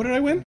 Ooh, what did I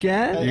win? You're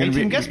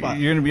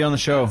gonna be on the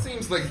show.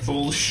 Seems like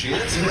bullshit.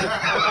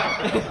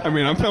 I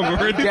mean, I'm not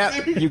worried.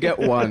 You get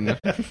one.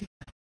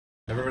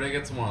 Everybody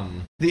gets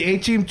one. The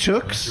A-Team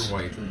Tooks. You're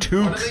white.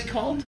 Tooks. What are they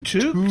called?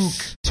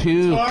 Tooks.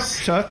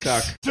 Tooks.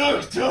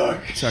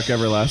 Chuck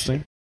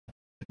Everlasting.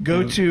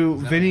 Go to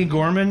Vinny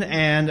Gorman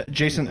and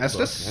Jason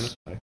Estes.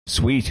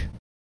 Sweet.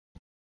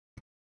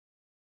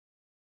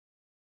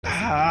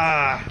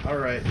 All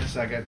right, just a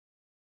second.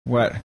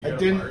 What? I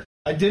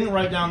didn't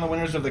write down the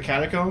winners of the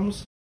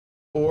Catacombs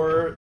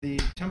or the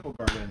Temple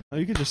Garden. Oh,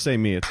 you could just say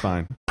me. It's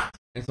fine.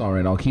 It's all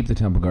right. I'll keep the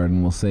Temple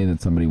Garden. We'll say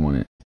that somebody won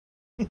it.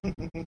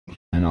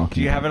 And I'll keep.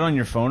 Do you have it on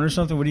your phone or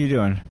something? What are you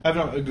doing? I have it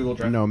on a Google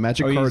Drive. No,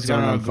 magic Oh, cards he's got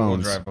aren't it on Google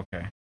phones. Drive.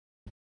 Okay.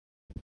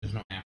 There's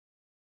no app.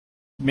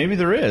 Maybe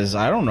there is.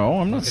 I don't know.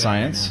 I'm not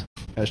science.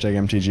 Hashtag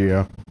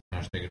MTGO.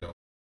 Hashtag adult.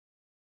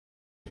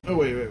 Oh,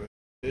 wait.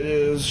 It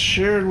is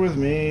shared with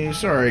me.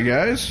 Sorry,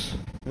 guys.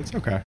 It's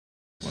okay.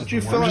 Why don't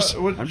you fill out...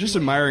 I'm just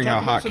admiring how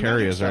hot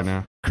Carrie is right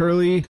now.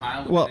 Curly.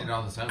 Kyle Well, did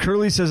all the time.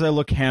 Curly says I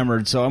look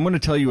hammered, so I'm going to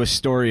tell you a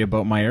story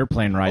about my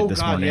airplane ride Oh, this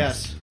God, morning.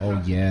 yes.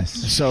 Oh yes.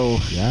 So,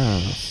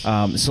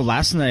 so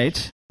last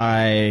night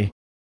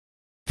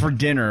for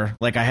dinner,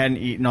 like I hadn't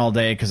eaten all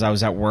day because I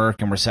was at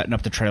work and we're setting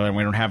up the trailer and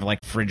we don't have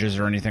like fridges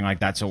or anything like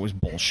that, so it was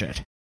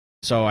bullshit.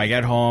 So I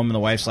get home and the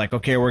wife's like,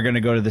 "Okay, we're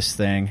gonna go to this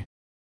thing,"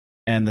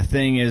 and the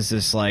thing is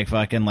this like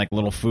fucking like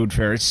little food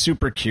fair. It's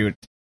super cute.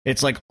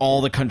 It's like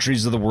all the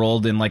countries of the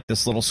world in like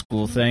this little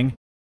school thing,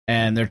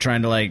 and they're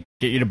trying to like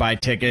get you to buy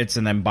tickets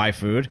and then buy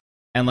food.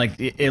 And like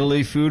the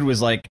Italy food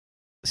was like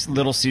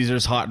Little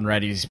Caesars hot and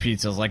ready's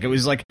pizzas. Like it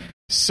was like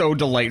so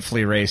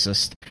delightfully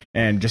racist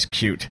and just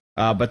cute.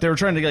 But they were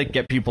trying to like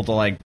get people to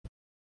like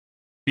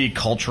be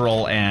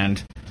cultural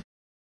and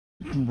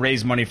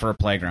raise money for a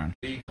playground.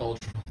 Be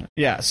cultural.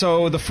 Yeah,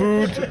 so the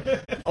food,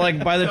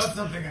 like by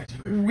the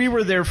we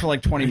were there for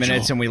like 20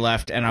 minutes and we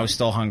left, and I was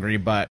still hungry,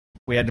 but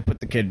we had to put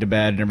the kid to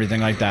bed and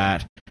everything like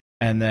that.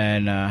 And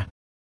then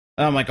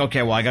I'm like,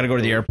 okay, well I got to go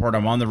to the airport.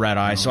 I'm on the red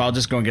eye, so I'll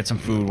just go and get some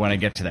food when I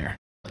get to there.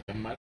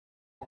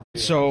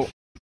 So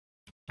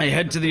I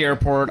head to the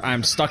airport.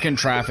 I'm stuck in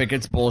traffic.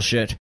 It's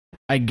bullshit.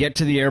 I get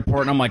to the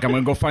airport and I'm like, I'm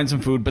gonna go find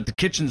some food, but the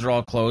kitchens are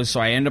all closed. So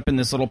I end up in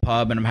this little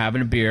pub and I'm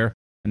having a beer.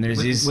 And there's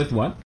these With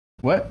what?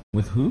 what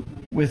With who?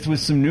 with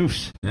some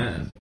noofs.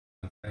 Yeah.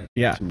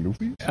 Yeah.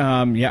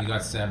 Yeah. You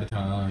got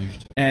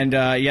sabotaged. And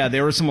yeah,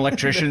 there were some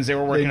electricians. They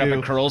were working They up do.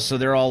 at Curls, so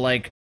they're all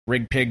like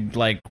rig pig,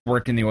 like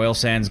working the oil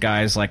sands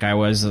guys, like I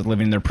was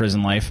living their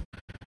prison life.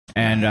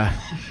 And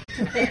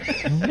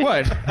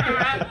what?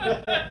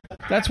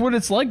 That's what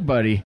it's like,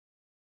 buddy.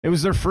 It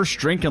was their first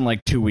drink in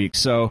like 2 weeks,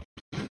 so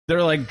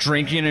they're like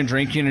drinking and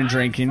drinking and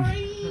drinking.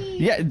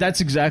 Yeah, that's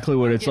exactly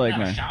what it's like,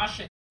 man.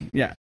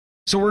 Yeah.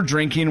 So we're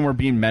drinking and we're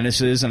being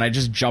menaces, and I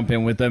just jump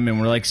in with them,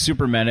 and we're like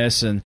super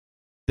menace, and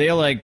they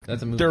like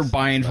they're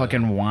buying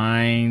fucking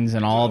wines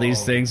and all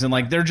these things, and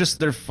like they're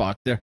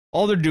fucked.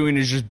 All they're doing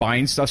is just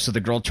buying stuff, so the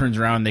girl turns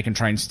around and they can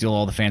try and steal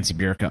all the fancy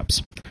beer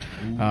cups.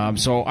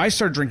 So I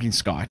start drinking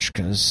scotch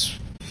because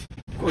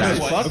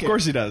Of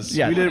course he does.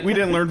 Yeah. We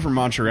didn't learn from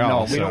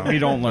Montreal. no, we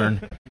don't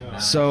learn.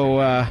 So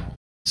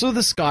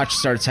the scotch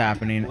starts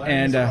happening,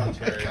 and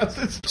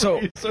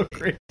so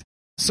great.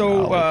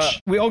 So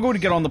we all go to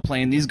get on the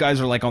plane. These guys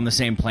are like on the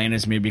same plane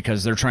as me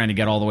because they're trying to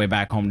get all the way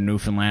back home to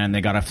Newfoundland, and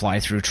they got to fly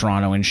through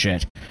Toronto and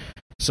shit.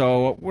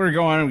 So we're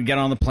going, we get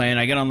on the plane.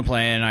 I get on the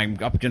plane. I'm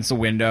up against the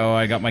window.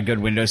 I got my good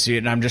window seat,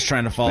 and I'm just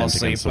trying to fall Bent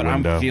asleep, against the but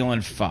I'm window.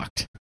 feeling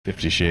fucked.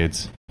 50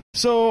 Shades.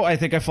 So I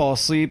think I fall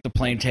asleep. The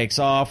plane takes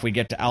off. We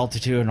get to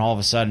altitude, and all of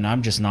a sudden,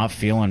 I'm just not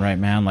feeling right,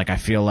 man. Like I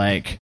feel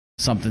like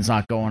something's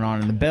not going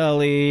on in the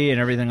belly and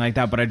everything like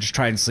that, but I just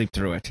try and sleep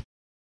through it.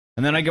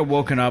 And then I get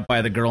woken up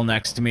by the girl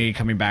next to me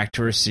coming back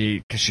to her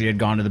seat because she had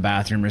gone to the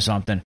bathroom or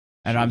something.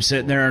 And I'm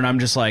sitting there and I'm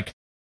just like,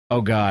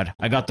 oh God,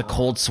 I got the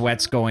cold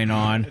sweats going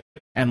on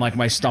and like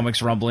my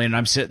stomach's rumbling. And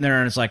I'm sitting there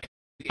and it's like,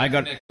 I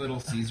got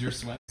Little Caesar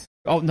sweats.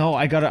 Oh no,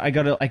 I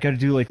gotta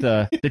do like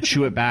the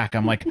chew it back.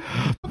 I'm like,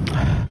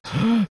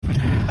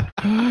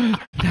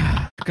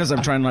 because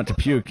I'm trying not to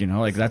puke, you know,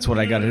 like that's what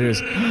I gotta do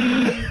is,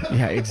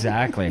 yeah,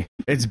 exactly.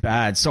 It's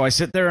bad. So I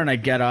sit there and I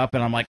get up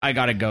and I'm like, I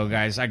gotta go,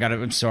 guys.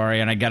 I'm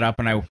sorry. And I get up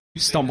and I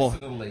stumble.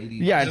 The lady.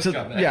 Yeah,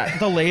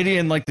 the lady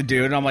and like the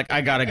dude. And I'm like,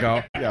 I gotta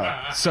go.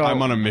 Yeah. So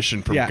I'm on a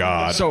mission from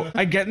God. So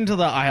I get into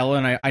the aisle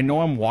and I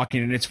know I'm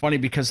walking, and it's funny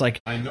because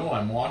like I know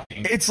I'm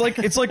walking. it's like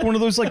one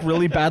of those like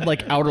really bad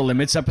like Outer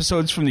Limits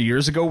episodes from the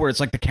years ago where it's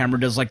like the camera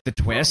does like the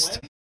twist.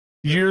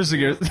 Years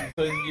ago.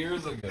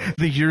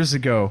 The years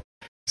ago.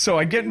 So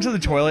I get into the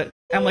toilet,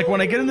 and like when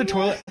I get in the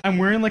toilet, I'm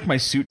wearing like my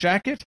suit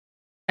jacket.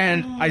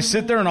 And I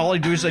sit there, and all I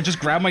do is I just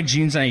grab my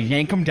jeans and I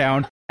yank them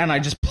down, and I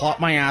just plop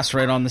my ass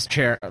right on this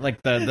chair,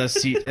 like the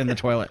seat in the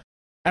toilet.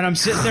 And I'm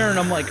sitting there, and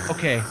I'm like,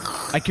 okay,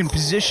 I can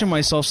position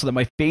myself so that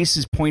my face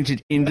is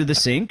pointed into the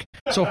sink.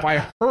 So if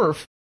I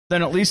herf,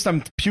 then at least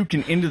I'm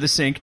puking into the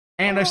sink,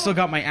 and I've still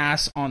got my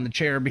ass on the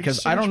chair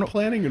because I don't know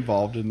planning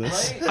involved in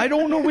this. I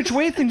don't know which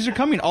way things are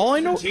coming. All I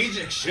know,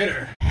 Strategic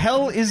shitter.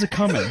 hell is a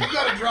coming. You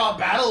gotta draw a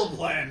battle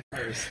plan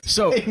first.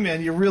 So Hey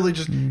man, you really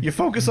just you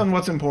focus on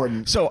what's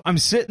important. So I'm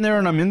sitting there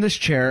and I'm in this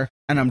chair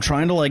and I'm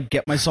trying to like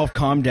get myself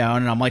calmed down,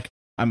 and I'm like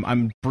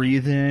I'm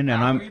breathing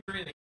and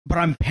but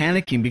I'm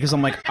panicking because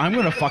I'm like, I'm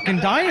gonna fucking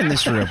die in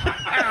this room.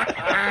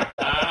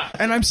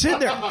 And I'm sitting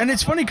there, and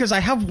it's funny because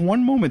I have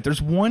one moment.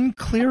 There's one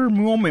clear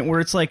moment where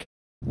it's like,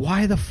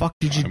 why the fuck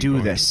did you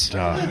do this?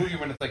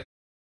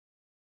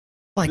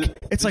 Like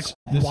it's like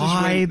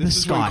why the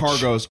scotch? Car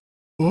goes.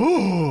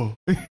 Oh,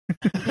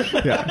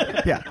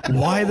 yeah.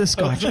 Why the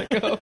scotch?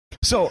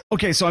 So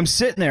I'm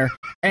sitting there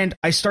and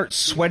I start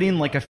sweating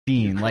like a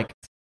fiend. Like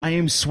I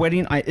am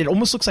sweating. It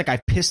almost looks like I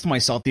pissed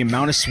myself. The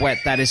amount of sweat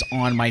that is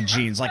on my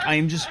jeans. Like I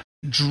am just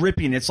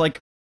dripping. It's like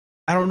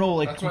I don't know.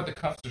 Like that's why the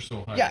cuffs are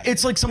so high. Yeah,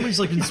 it's like somebody's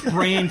like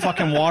spraying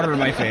fucking water in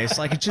my face.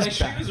 Like it's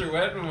just my shoes are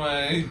wet, but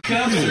my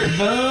cuffs are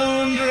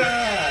bone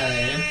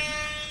dry.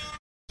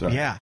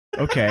 Yeah.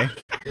 Okay.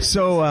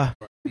 So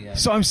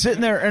I'm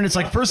sitting there, and it's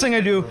like first thing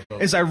I do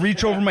is I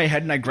reach over my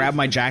head and I grab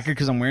my jacket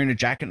because I'm wearing a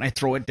jacket, and I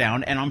throw it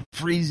down, and I'm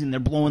freezing. They're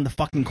blowing the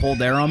fucking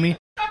cold air on me,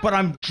 but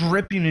I'm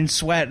dripping in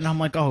sweat, and I'm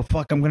like, oh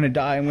fuck, I'm gonna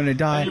die.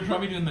 You're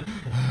probably doing the.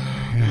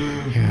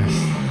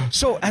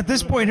 So at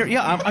this point here,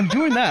 yeah, I'm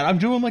doing that. I'm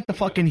doing like the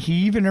fucking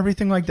heave and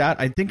everything like that.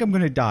 I think I'm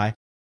gonna die,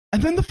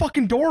 and then the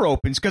fucking door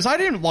opens because I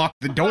didn't lock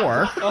the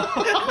door.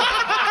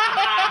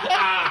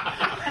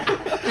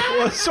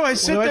 So I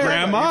sit there,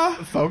 Grandma,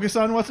 focus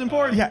on what's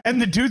important. Yeah, and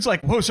the dude's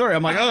like, "Whoa, sorry."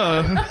 I'm like,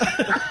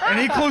 and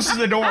he closes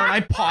the door, and I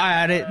paw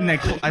at it, and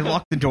I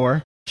lock the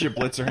door.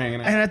 Giblets are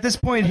hanging out. And at this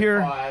point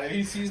here,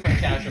 he sees my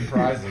cash and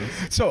prizes.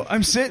 So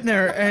I'm sitting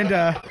there, and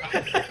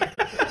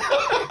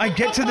I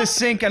get to the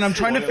sink, and I'm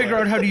trying to figure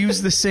out how to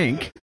use the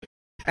sink.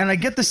 And I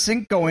get the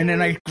sink going,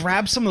 and I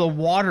grab some of the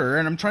water,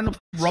 and I'm trying to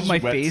rub my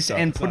face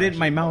and put it in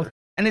my mouth.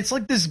 And it's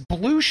like this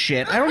blue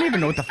shit. I don't even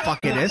know what the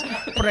fuck it is,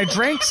 but I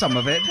drank some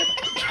of it.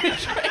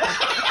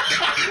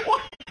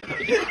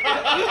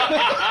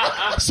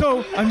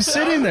 So I'm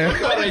sitting there.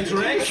 I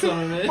drank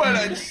some of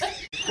it.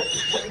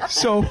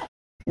 So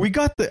we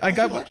got I've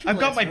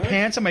got my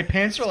pants, and my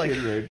pants are like,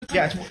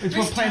 yeah, it's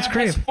what plants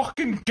crave.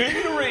 Fucking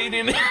Gatorade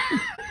in it.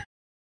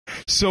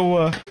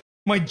 So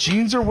my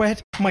jeans are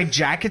wet. My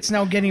jacket's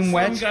now getting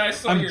wet.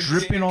 I'm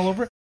dripping all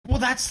over. Well,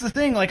 that's the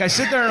thing. Like I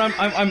sit there and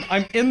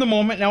I'm in the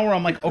moment now where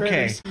I'm like,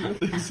 okay,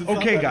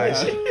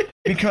 guys,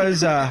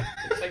 because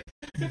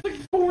it's like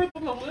fourth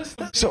on the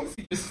list. So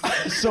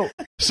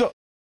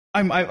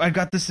I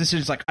got this decision.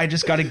 It's like I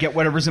just got to get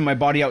whatever's in my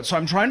body out. So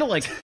I'm trying to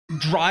like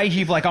dry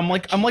heave. Like I'm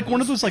like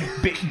one of those like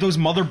those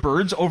mother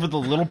birds over the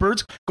little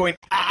birds going.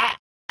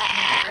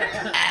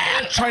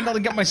 Trying to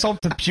get myself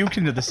to puke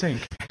into the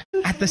sink.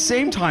 At the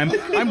same time,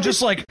 I'm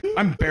just like,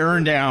 I'm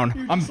bearing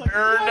down.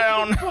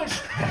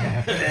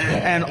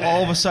 And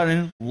all of a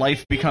sudden,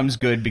 life becomes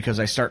good because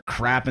I start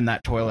crapping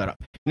that toilet up.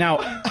 Now,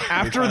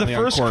 after the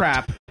first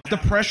crap, the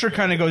pressure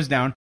kind of goes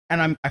down,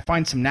 and I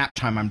find some nap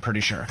time, I'm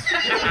pretty sure.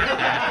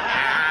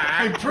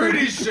 I'm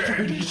pretty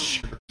sure.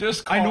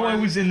 I know I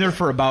was in there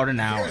for about an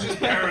hour. Just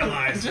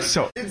paralyzed.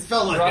 So it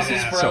felt like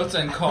Brussels sprouts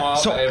and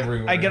cough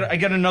everywhere. I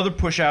get another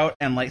push out,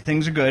 and like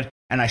things are good,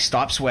 and I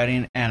stop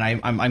sweating, and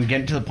I'm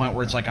getting to the point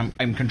where it's like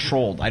I'm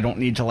controlled. I don't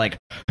need to like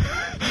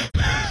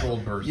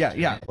controlled burst.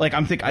 Yeah. Like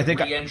I think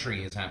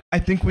re-entry is happening. I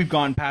think we've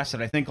gone past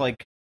it. I think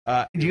like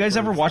do you guys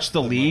ever watch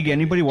The League?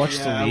 Anybody watch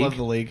The League? I love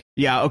The League.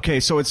 Yeah. Okay.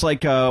 So it's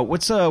like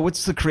what's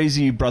the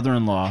crazy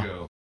brother-in-law?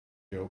 Joe.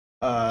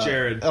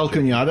 Jared. El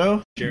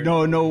Cunado? Jared.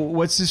 No.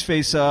 What's his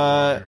face?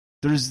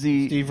 There's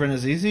the Steve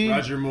Renazizi?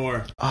 Roger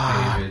Moore.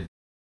 David.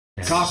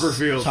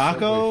 Copperfield.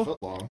 Taco?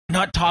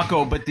 Not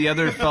Taco, but the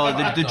other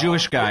fella, the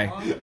Jewish guy.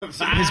 His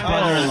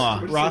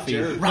brother-in-law.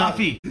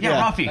 Rafi.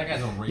 Yeah, Rafi. That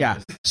guy's a rapist. Yeah.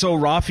 So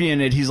Rafi in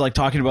it, he's like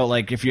talking about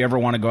like if you ever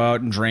want to go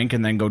out and drink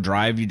and then go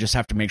drive, you just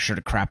have to make sure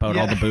to crap out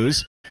all the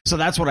booze. So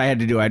that's what I had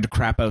to do. I had to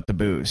crap out the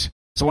booze.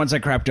 So once I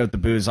crapped out the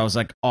booze, I was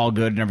like all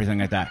good and everything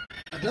like that.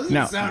 That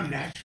doesn't sound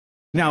natural.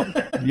 Now,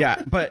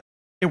 yeah, but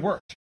it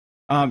worked.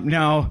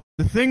 Now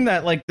the thing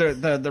that like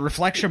the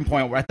reflection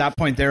point at that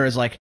point there is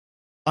like,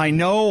 I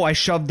know I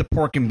shoved the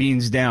pork and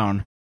beans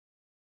down,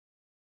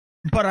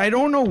 but I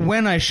don't know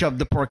when I shoved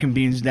the pork and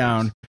beans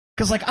down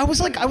Because I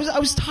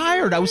was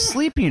tired. I was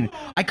sleeping.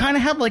 I kind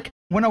of had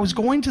when I was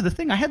going to the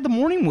thing, I had the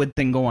morning wood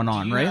thing going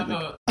on,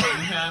 right?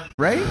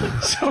 Right?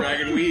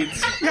 Dragon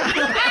weeds.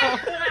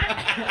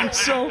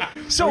 So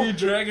Are you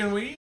dragging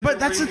weed? But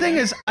that's the thing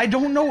is, I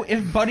don't know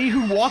if Buddy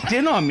who walked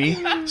in on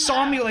me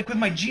saw me with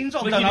my jeans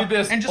all done up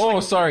and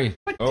just sorry.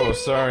 Oh,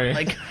 sorry.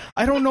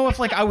 I don't know if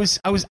I was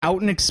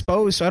out and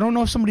exposed, so I don't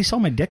know if somebody saw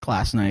my dick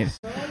last night.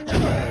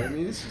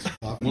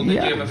 Well, did you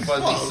have a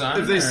fuzzy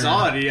son? If they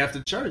saw it, you have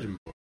to charge them.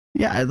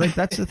 Yeah,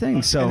 that's the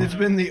thing. So and it's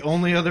been the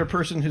only other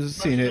person who's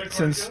seen it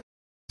since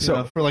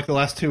for the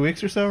last 2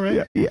 weeks or so,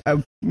 right? Yeah,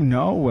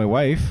 no, my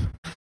wife.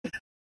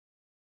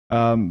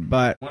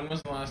 But when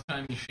was the last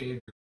time you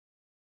shaved?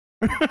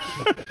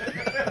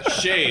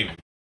 Shave.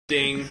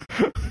 Ding.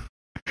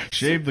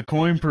 Shave the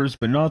coin purse,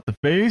 but not the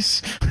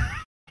face.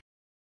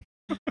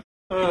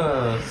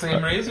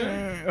 Same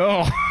razor?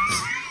 Oh.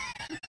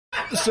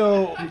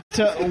 So,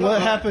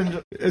 what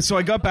happened? So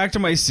I got back to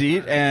my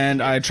seat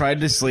and I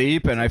tried to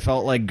sleep and I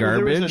felt like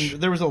garbage.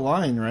 There was a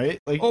line, right?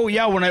 Oh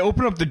yeah, when I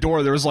opened up the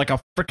door, there was a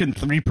freaking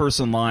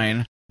 3-person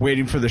line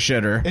waiting for the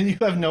shitter. And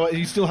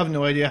you still have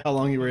no idea how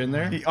long you were in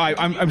there?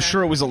 I'm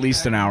sure it was at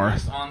least an hour.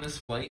 On this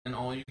flight, and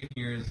all you can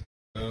hear is.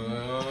 For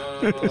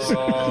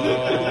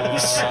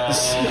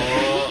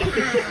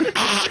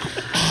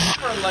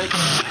like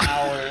an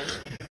hour.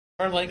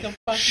 Or like a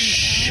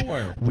fucking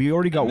hour. We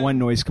already got one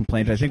noise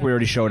complaint. I think we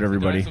already showed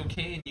everybody. It's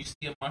okay, and you see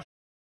a mushroom.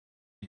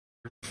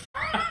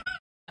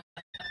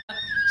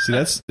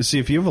 See,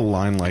 if you have a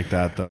line like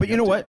that, though. But you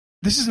know what?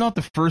 This is not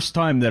the first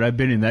time that I've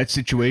been in that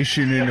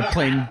situation in a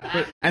plane.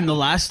 And the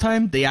last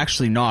time, they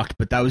actually knocked,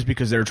 but that was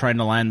because they were trying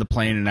to land the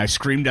plane, and I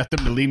screamed at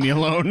them to leave me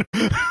alone.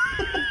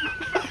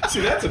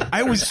 See,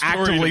 I was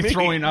actively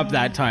throwing up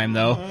that time,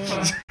 though.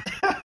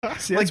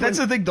 See, that's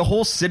the thing. The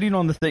whole sitting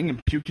on the thing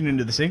and puking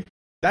into the sink.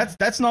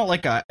 That's not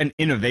like an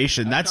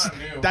innovation. That's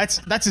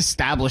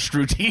established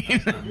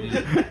routine.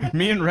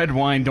 Me and red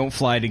wine don't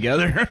fly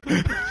together.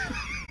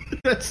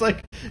 That's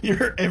like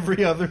your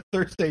every other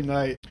Thursday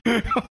night.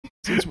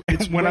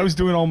 It's when I was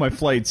doing all my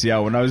flights. Yeah,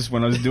 when I was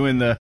doing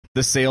the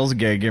sales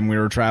gig and we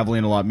were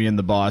traveling a lot, me and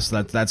the boss.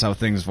 That's how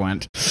things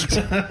went.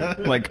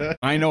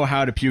 I know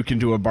how to puke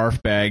into a barf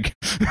bag.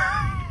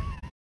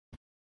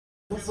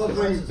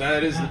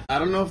 That is, I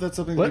don't know if that's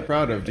something to be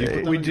proud of. Do you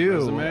put that We on your do.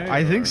 resume,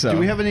 I think so. Do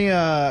we have any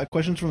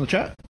questions from the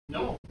chat?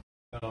 No.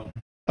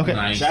 Okay.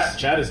 Nice.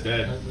 Chat is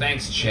dead.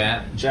 Thanks,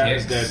 chat. Chat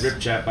is dead. Rip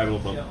chat, Bible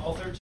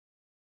Club.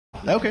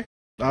 Okay.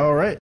 All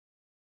right.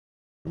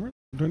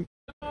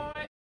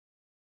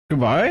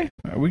 Goodbye?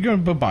 Are we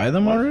going to buy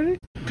them already?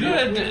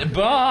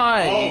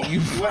 Goodbye.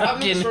 You What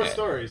happened to fucking. short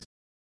stories?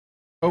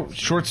 Oh,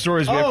 short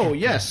stories. Oh,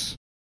 yes.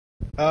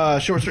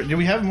 Short story. Do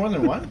we have more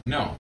than one?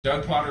 No,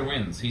 Doug Potter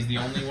wins. He's the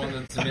only one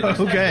that's submitted.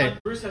 Okay.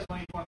 Bruce has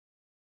 21.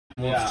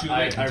 Well, it's too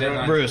late. I wrote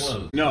Deadline's Bruce.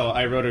 closed. No,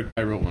 I wrote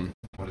one.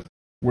 What is it?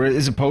 Where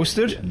is it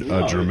posted?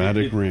 No,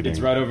 dramatic reading. It's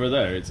right over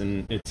there. It's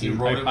in. You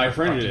wrote it I with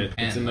printed fucking it.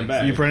 pen, It's in the like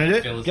bag. You printed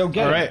it? Phyllis- Go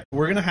get it. All right.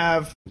 We're going to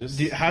have... who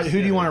do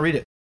you want to read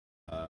it?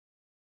 Are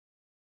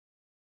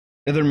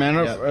there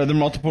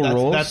multiple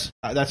roles?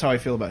 That's how I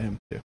feel about him,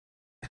 too.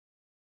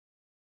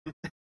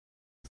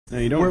 No,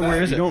 you don't.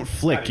 Where is you it? don't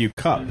flick. You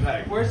cup.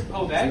 Where's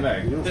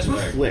bag? This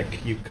one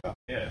flick. You cup.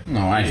 Yeah.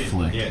 No, I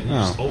flick. Yeah, you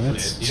just open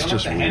that's it. You don't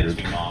just have to hand it weird.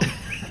 to me, Mom.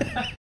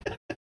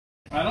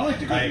 I don't like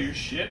to go through your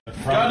shit.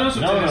 God knows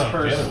what's in this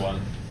purse. The other one.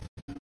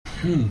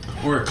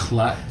 Or a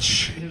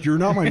clutch. You're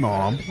not my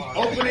mom.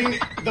 Opening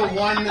the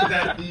one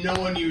that no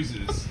one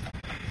uses.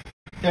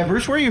 Yeah,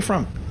 Bruce, where are you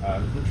from?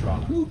 From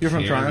Toronto. You're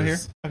from Toronto here?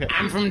 Okay.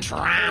 I'm from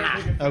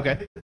Toronto.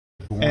 Okay.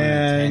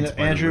 And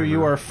Andrew,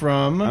 you are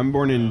from... I'm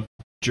born in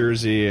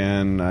Jersey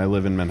and I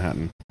live in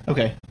Manhattan.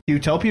 Okay. Do you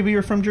tell people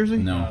you're from Jersey?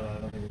 No.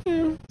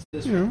 He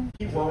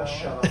won't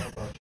shut up.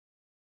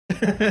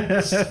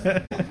 That's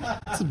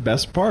the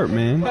best part,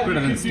 man. Better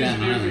than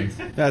Staten Island.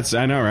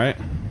 I know, right?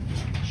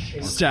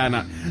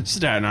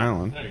 Staten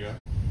Island.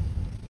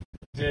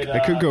 There you go. I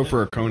could go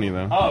for a Coney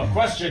though. Oh,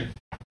 question.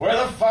 Where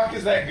the fuck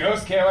is that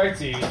ghost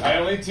KYT? I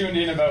only tuned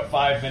in about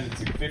 5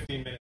 minutes,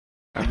 15 minutes.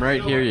 I'm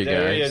right here, you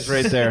There he guys. is.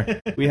 Right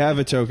there. We have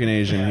a token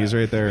Asian. He's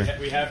right there.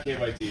 We have KYTs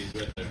right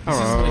there. This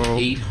is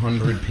like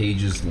 800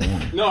 pages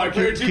long. No, I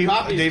printed two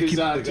copies. Dave, keep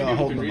 'cause, two people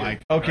hold can the read mic.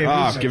 it. Okay,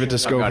 Ah, Bruce, give it to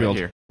I've got it Schofield.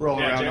 here. roll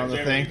Yeah, around on the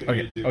Jeremy, thing. you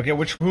can do it.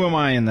 Okay, who am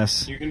I in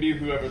this? You can be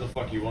whoever the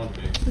fuck you want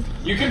to be.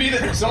 You can be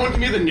someone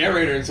can be the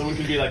narrator and someone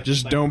can be like.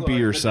 Just like, don't be the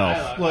yourself.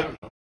 dialogue.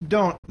 Look,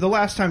 don't. The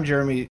last time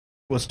Jeremy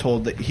was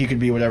told that he could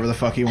be whatever the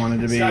fuck he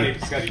wanted to be,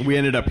 Scotty, We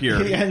ended up here.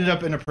 he ended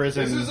up in a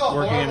prison This is a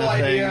working in horrible a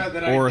thing. idea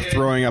that I Or did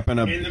throwing up in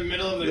in a, the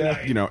middle of the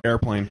night.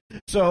 airplane.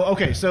 So,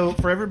 okay, so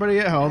for everybody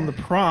at home, the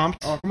prompt,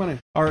 Oh, come on in.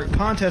 our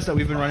contest that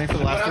we've been running for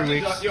the last 3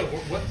 weeks, Yo,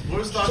 what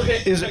was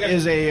the is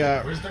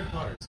a Where's Doug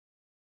Potter?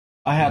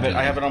 I have it.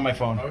 I have it on my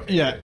phone.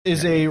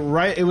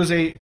 it was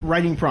a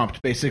writing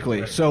prompt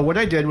basically. So what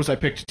I did was I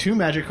picked 2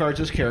 magic cards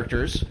as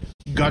characters,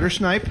 Gutter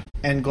Snipe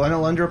and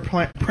Glenalundra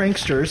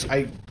Pranksters.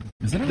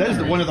 That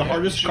is one of the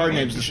hardest card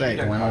names to say.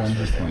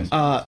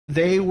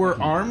 They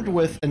were armed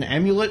with an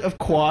amulet of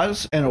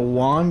Quaz and a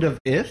wand of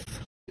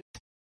Ith.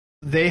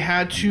 they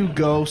had to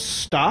go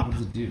stop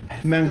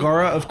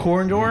Mangara of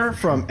Corindor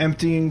from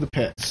emptying the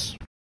pits.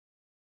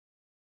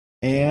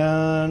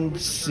 And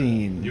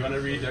scene. Do you want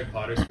to read Doug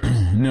Potter's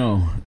first?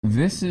 No,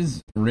 this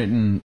is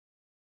written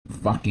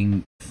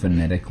fucking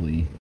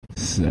phonetically,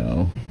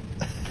 so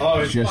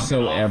it's just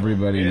so awful.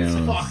 everybody It's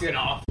knows. fucking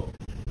awful.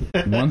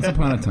 Once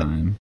upon a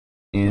time,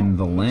 in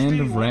the land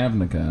of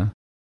Ravnica,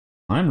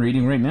 I'm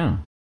reading right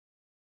now,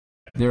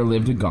 there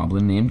lived a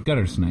goblin named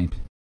Guttersnipe.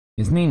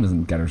 His name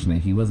wasn't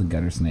Guttersnipe, he was a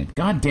Guttersnipe.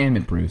 God damn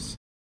it, Bruce.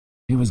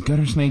 It was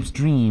Guttersnipe's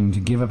dream to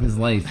give up his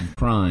life of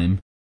crime.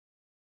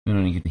 You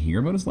don't get to hear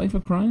about his life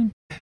of crime?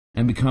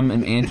 And become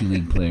an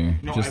anti-league player,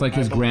 just like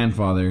his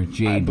grandfather,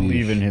 Jay I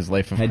believe Boosh, in his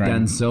life of had crime.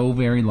 done so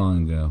very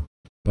long ago.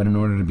 But in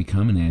order to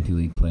become an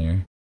anti-league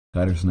player,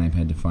 Guttersnipe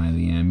had to find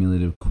the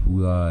Amulet of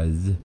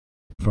Quaz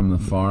from the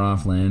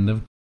far-off land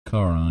of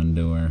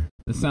Corindor.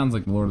 This sounds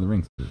like the Lord of the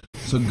Rings.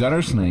 So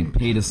Guttersnipe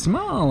paid a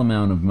small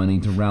amount of money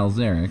to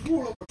Ralzeric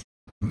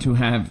to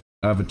have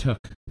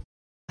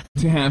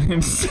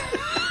himself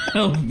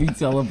be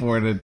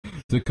teleported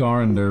to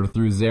Corindor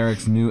through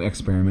Zarek's new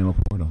experimental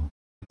portal.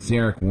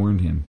 Zarek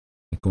warned him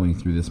that going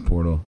through this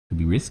portal could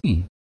be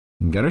risky,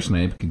 and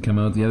Guttersnipe could come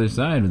out the other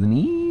side with an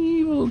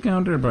evil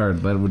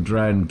counterpart that would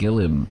try and kill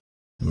him.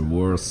 Or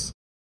worse,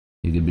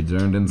 he could be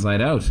turned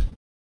inside out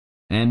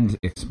and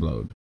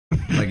explode.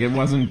 Like, it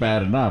wasn't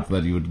bad enough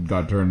that you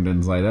got turned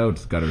inside out,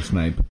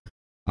 Guttersnipe.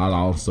 I'll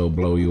also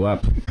blow you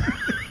up.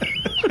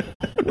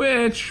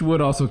 Which would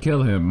also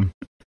kill him.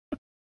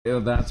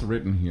 That's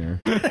written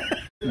here,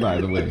 by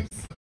the way.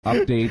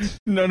 Update.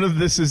 None of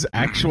this is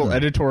actual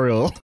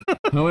editorial.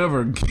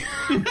 However,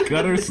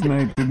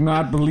 Guttersnipe did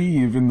not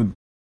believe in the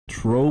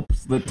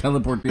tropes that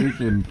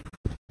teleportation,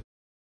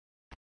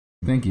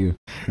 thank you,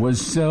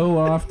 was so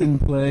often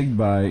plagued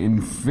by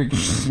in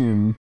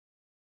fiction,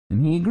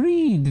 and he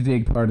agreed to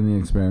take part in the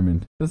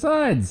experiment.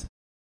 Besides,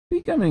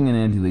 becoming an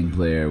anti-league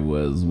player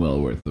was well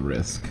worth the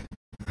risk.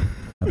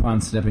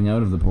 Upon stepping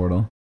out of the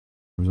portal,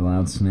 there was a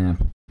loud snap,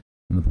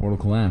 and the portal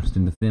collapsed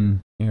into thin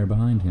air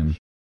behind him.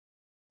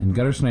 And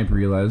Guttersnipe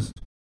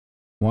realized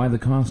why the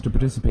cost to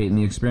participate in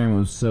the experiment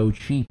was so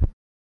cheap.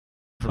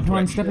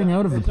 Upon stepping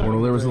out of the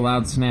portal, there was a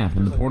loud snap,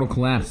 and the portal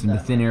collapsed into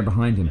thin air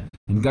behind him.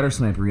 And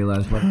Guttersnipe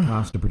realized why the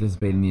cost to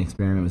participate in the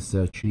experiment was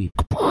so cheap.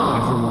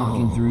 After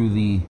walking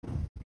through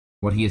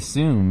what he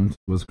assumed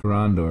was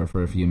Corindor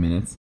for a few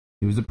minutes,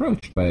 he was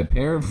approached by a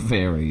pair of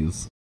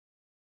fairies.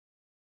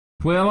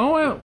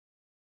 Well,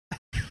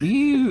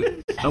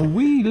 you a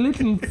wee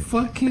little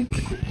fucking,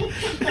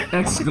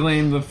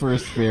 exclaimed the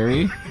first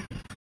fairy.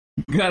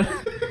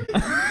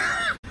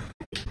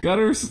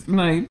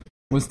 Guttersnipe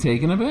was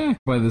taken aback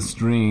by the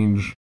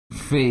strange,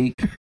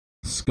 fake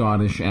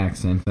Scottish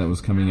accent that was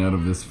coming out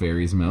of this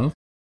fairy's mouth.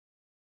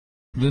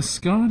 The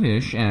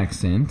Scottish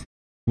accent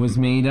was a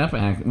made-up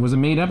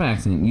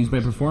accent used by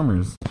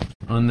performers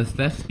on the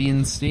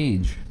thespian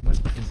stage. What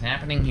is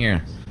happening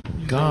here?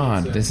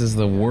 God, this is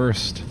the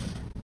worst.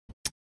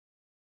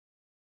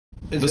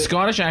 The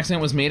Scottish accent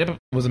was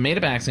a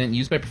made-up accent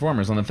used by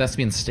performers on the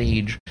thespian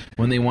stage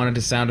when they wanted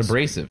to sound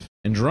abrasive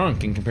and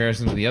drunk in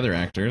comparison to the other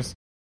actors.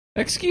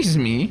 Excuse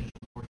me,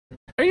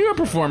 are you a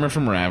performer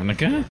from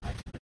Ravnica?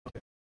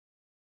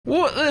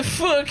 What the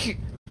fuck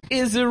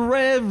is a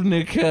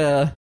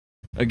Ravnica?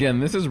 Again,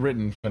 this is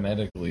written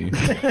phonetically.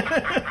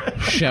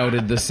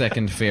 Shouted the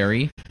second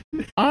fairy.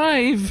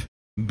 I've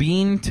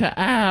been to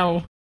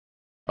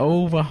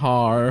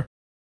Ovahar,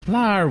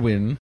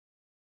 Larwin,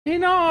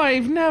 and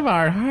I've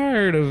never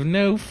heard of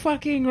no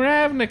fucking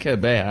Ravnica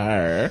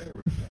bear.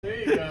 There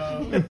you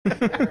go.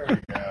 There we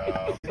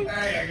go.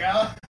 There you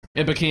go.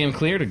 It became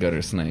clear to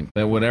Guttersnipe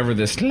that whatever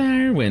this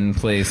Larwin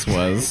place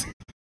was,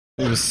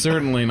 it was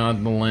certainly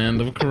not the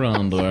land of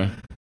Corindor.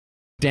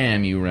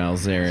 Damn you,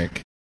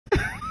 Ralzeric.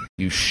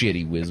 You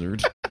shitty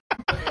wizard.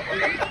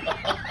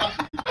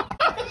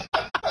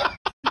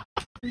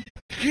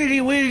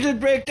 Shitty wizard,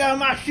 break down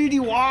my shitty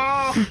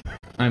wall!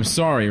 I'm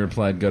sorry,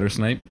 replied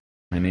Guttersnipe.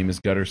 My name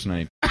is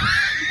Guttersnipe.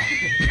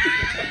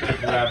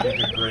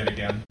 Ravnica great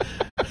again.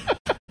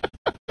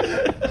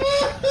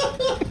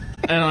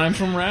 And I'm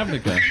from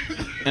Ravnica.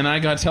 And I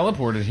got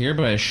teleported here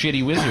by a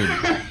shitty wizard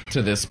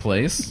to this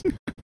place.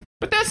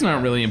 But that's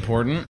not really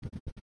important.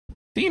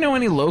 Do you know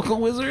any local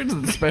wizards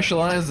that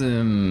specialize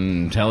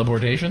in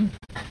teleportation?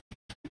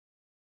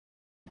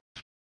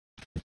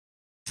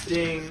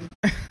 Ding.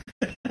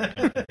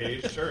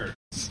 Hey, sure.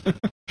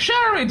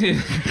 Sure we do.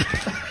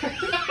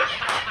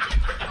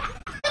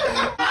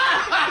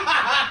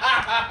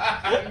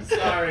 I'm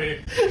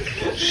sorry.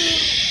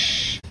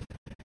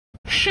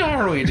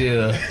 Sure we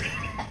do.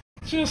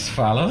 Just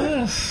follow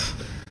us.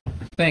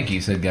 Thank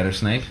you, said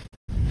Guttersnipe.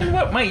 And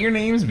what might your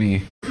names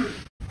be?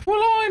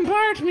 Well, I'm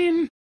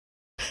Bartman.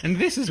 And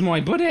this is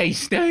my buddy,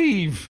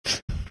 Steve.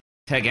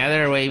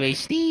 Together we be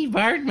Steve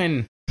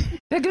Bartman.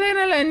 The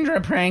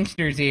Glenalendra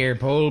pranksters here.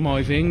 Pull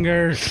my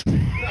fingers.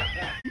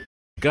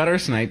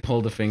 Guttersnipe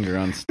pulled a finger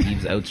on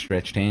Steve's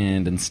outstretched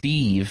hand, and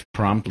Steve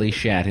promptly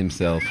shat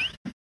himself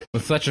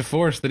with such a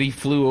force that he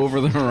flew over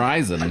the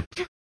horizon.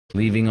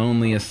 leaving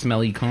only a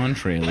smelly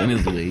contrail in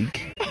his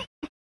wake.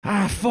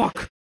 Ah,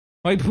 fuck!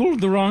 I pulled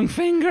the wrong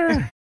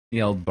finger!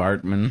 Yelled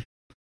Bartman.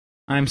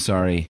 I'm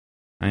sorry.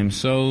 I'm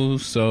so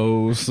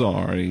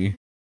sorry.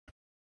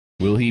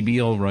 Will he be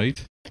all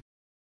right?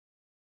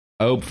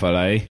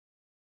 Hopefully.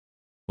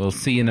 We'll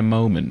see in a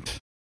moment.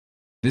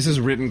 This is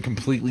written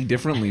completely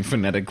differently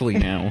phonetically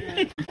now.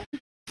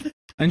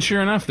 And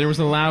sure enough, there was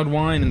a loud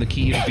whine in the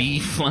key of B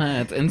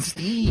flat, and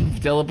Steve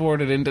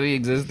teleported into the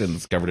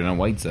existence, covered in a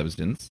white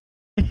substance,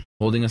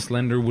 holding a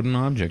slender wooden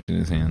object in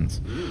his hands.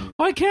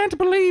 I can't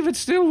believe it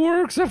still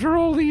works after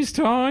all these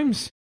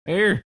times.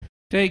 Here,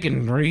 take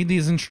and read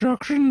these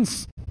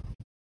instructions.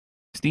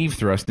 Steve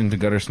thrust into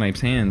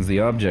Guttersnipe's hands the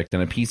object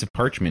and a piece of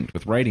parchment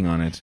with writing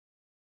on it.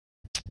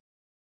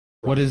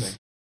 What is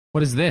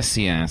this?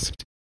 He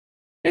asked.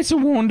 It's a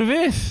wand of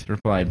Ith,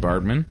 replied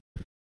Bartman.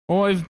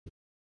 I've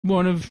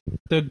one of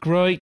the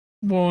great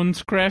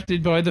wands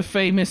crafted by the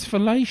famous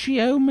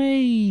Fellatio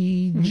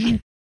Mage.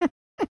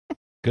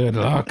 Good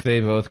luck, they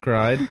both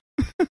cried.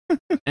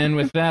 And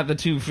with that, the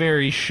two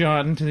fairies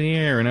shot into the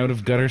air and out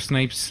of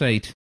Guttersnipe's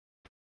sight.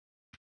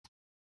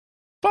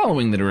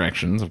 Following the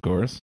directions, of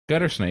course,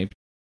 Guttersnipe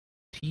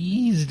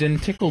teased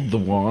and tickled the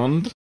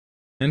wand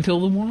until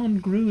the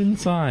wand grew in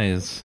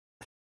size.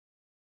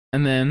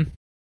 And then,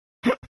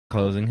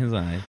 closing his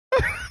eyes,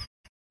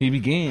 he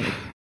began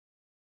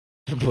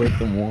to put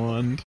the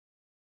wand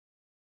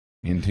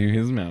into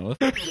his mouth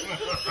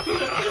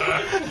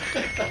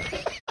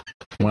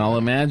while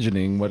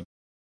imagining what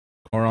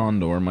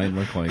Corondor might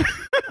look like.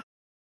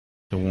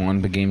 The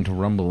wand began to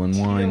rumble and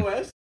whine.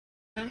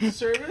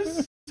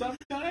 Service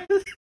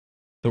sometimes?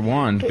 The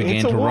wand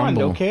began to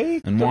rumble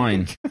and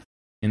whine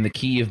in the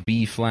key of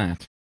B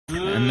flat,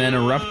 and then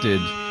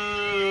erupted.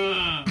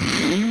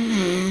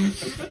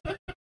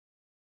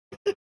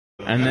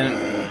 And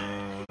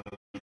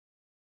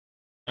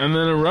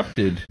then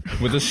erupted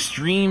with a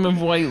stream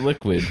of white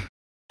liquid.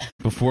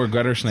 Before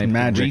Guttersnipe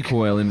could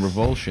recoil in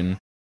revulsion,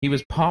 he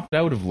was popped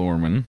out of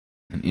Lorman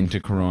and into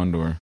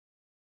Corondor.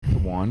 The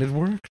wand had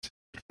worked.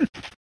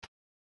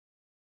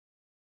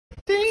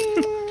 Ding!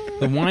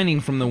 The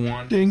whining from the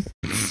wand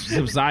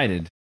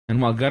subsided,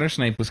 and while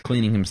Guttersnipe was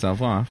cleaning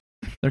himself off,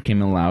 there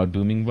came a loud,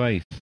 booming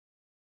voice.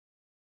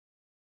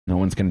 No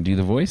one's going to do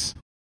the voice?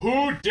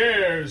 Who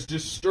dares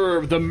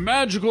disturb the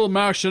magical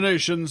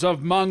machinations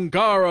of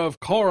Mangara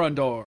of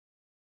Corondor?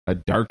 A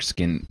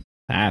dark-skinned...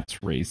 That's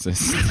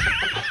racist.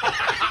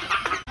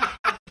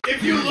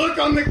 If you look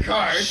on the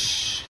card...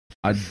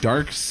 A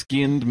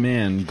dark-skinned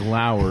man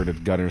glowered at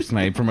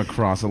Guttersnipe from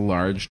across a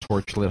large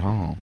torchlit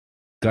hall.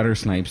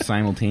 Guttersnipe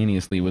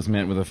simultaneously was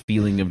met with a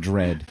feeling of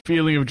dread.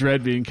 Feeling of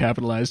dread being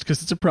capitalized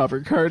because it's a proper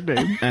card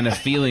name. And a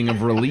feeling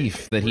of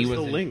relief that he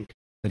was...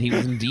 That he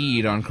was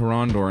indeed on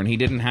Corondor, and he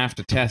didn't have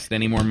to test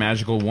any more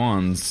magical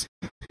wands.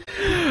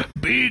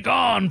 Be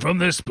gone from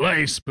this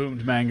place,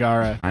 boomed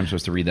Mangara. I'm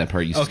supposed to read that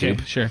part, you Okay,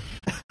 stupid. sure.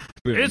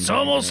 It's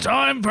almost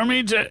time for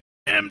me to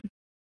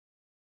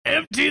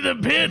empty the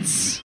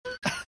pits.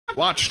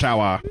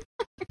 Watchtower.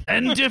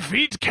 And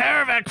defeat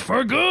Karavak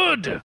for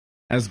good.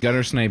 As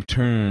Guttersnipe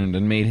turned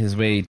and made his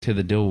way to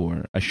the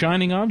door, a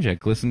shining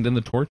object glistened in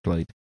the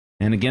torchlight,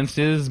 and against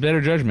his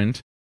better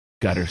judgment,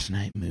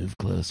 Guttersnipe moved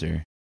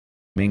closer.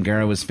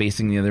 Mangara was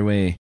facing the other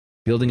way,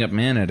 building up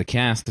mana to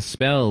cast a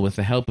spell with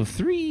the help of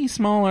 3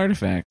 small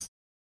artifacts,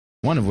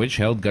 one of which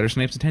held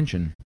Guttersnipe's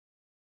attention.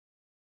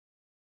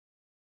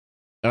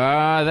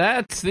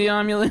 That's the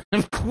Amulet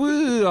of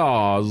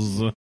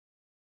Quaz.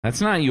 That's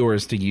not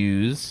yours to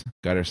use,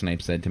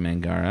 Guttersnipe said to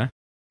Mangara.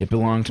 It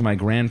belonged to my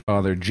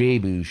grandfather,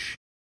 Boosh,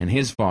 and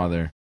his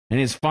father,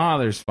 and his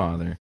father's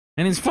father,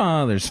 and his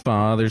father's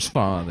father's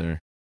father,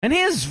 and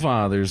his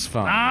father's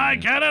father. I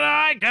get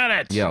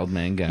it, yelled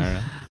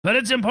Mangara. But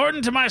it's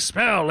important to my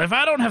spell. If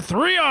I don't have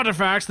 3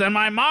 artifacts, then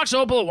my Mox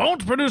Opal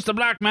won't produce the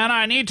black mana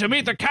I need to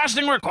meet the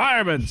casting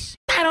requirements.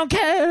 I don't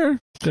care,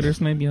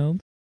 Guttersnipe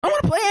yelled. I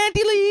want to play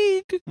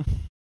Anti-League.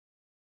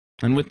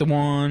 And with the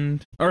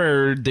wand,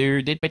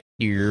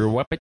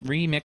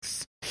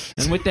 remix.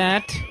 And with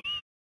that,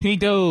 he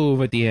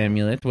dove at the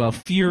amulet while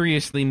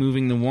furiously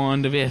moving the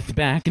wand of Ith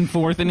back and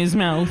forth in his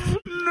mouth.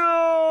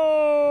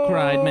 No!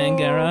 Cried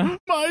Mangara.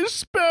 My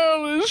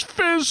spell is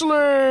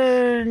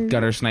fizzling!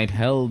 Guttersnipe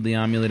held the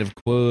Amulet of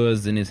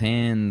Quaz in his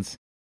hands,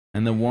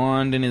 and the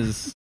wand in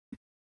his...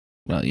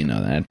 Well, you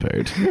know that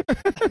part.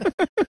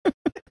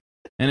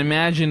 And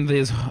imagined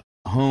his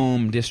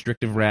home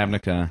district of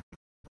Ravnica.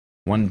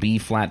 1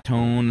 B-flat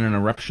tone and an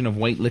eruption of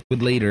white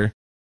liquid later,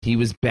 he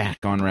was back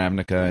on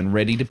Ravnica and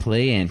ready to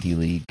play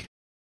Anti-League.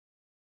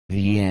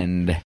 The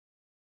end.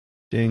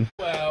 Ding.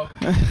 Wow.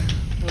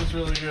 That was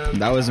really good.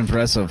 That was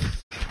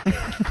impressive.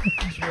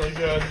 That's really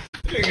good.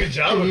 You did a good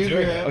job of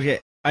doing that. Okay,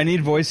 I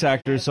need voice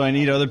actors, so I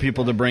need other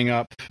people to bring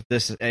up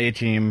this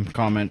A-team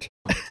comment.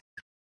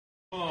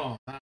 Oh,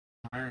 that's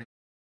tiring.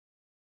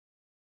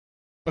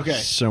 Okay.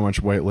 So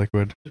much white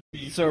liquid.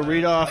 So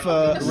read off.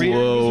 For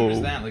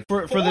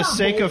the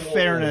sake of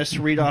fairness,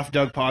 read off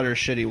Doug Potter's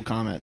shitty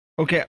comment.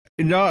 Okay,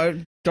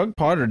 no, Doug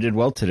Potter did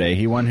well today.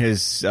 He won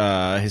his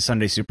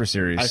Sunday Super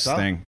Series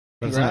thing.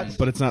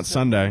 But it's not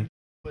Sunday.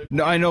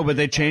 No, I know, but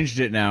they changed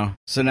it now.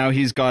 So now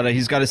he's got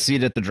a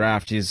seat at the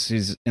draft.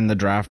 He's in the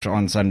draft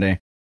on Sunday.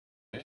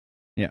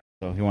 Yeah,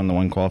 so he won the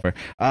one qualifier.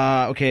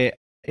 Okay,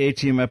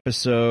 A-Team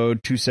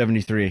episode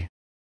 273.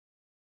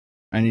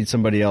 I need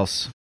somebody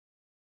else.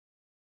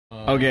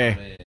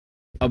 Okay,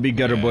 I'll be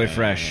Gutter Boy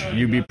Fresh.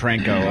 You be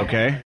Pranko,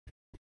 okay?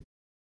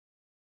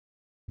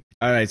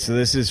 All right, so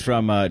this is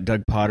from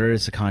Doug Potter.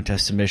 It's a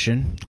contest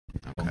submission.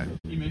 Okay.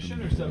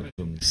 Emission or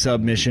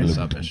submission?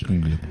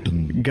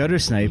 Submission. Gutter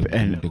Snipe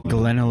and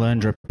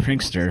Glenalundra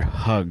Prankster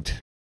hugged.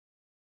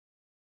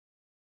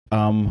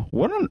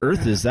 What on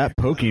earth is that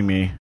poking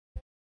me?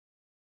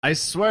 I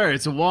swear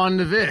it's a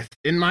wand of Ith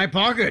in my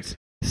pocket.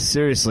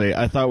 Seriously,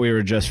 I thought we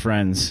were just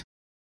friends.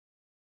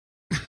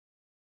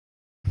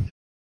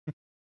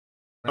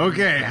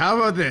 Okay, how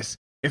about this?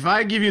 If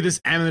I give you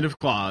this amulet of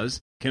claws,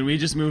 can we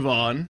just move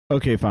on?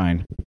 Okay,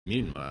 fine.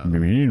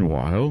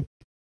 Meanwhile.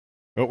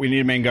 Oh, we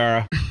need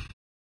Mangara.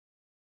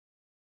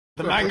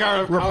 The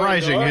Mangara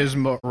reprising his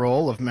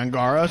role of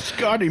Mangara,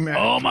 ScottyMac.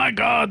 Oh my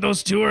god,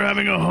 those two are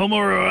having a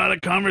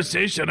homoerotic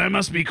conversation. I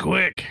must be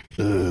quick.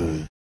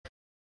 Christopher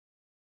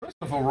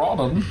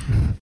Robin.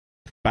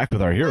 Back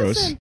with our heroes.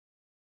 Listen.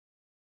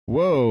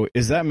 Whoa,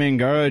 is that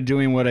Mangara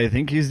doing what I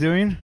think he's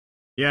doing?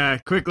 Yeah,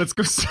 quick, let's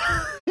go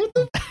stop.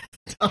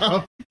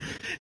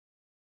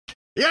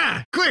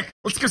 Yeah, quick,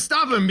 let's go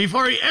stop him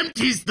before he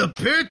empties the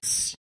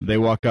pits. They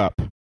walk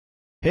up.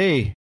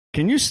 Hey,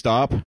 can you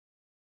stop?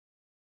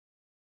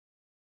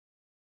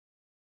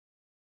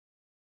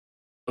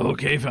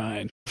 Okay,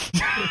 fine.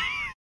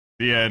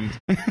 The end.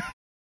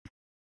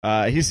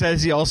 He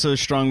says he also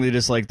strongly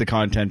disliked the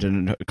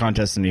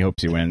contest and he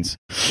hopes he wins.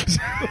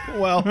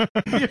 Well,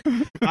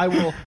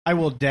 I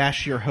will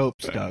dash your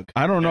hopes, Doug.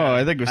 I don't know.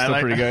 I think it was still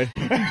pretty good.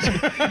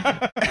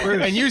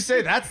 And you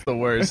say that's the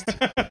worst.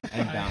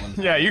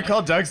 Yeah, you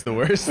call Doug's the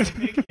worst.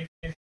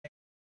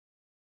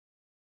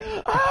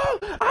 Oh,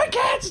 I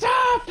can't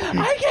stop!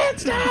 I can't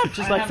stop!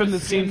 Just like from the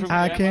scene from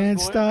I can't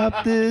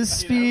stop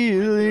this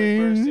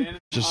feeling.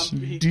 Just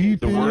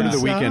deep the word of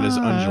the weekend is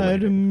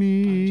inside of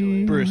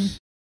me. Bruce,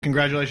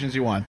 congratulations,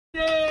 you won.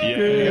 Girl,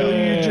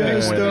 you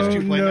just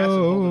don't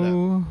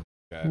know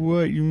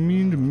what you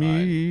mean to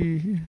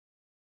me.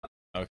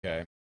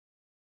 Okay.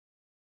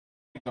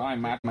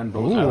 I'm Matt Ooh.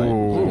 Mendoza.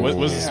 What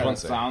was this one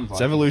say?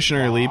 It's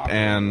Evolutionary Leap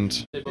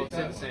and...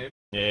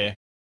 Yeah.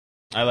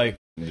 I like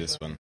this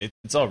one.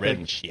 It's all red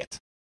and shit.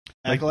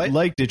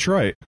 Like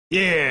Detroit.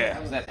 Yeah.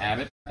 Was that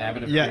Abbott?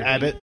 Abbott. Yeah,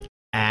 Abbott.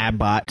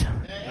 Abbott.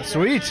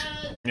 Sweet.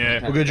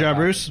 Yeah. Well, good job,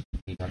 Bruce.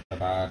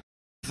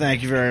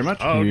 Thank you very much.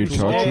 Oh, You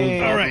talk to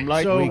all right,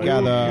 like so we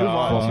gather move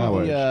on to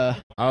flowers.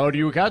 the, How do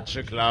you catch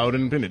a cloud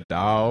and pin it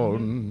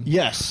down?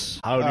 yes.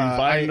 How do you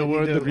find the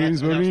word that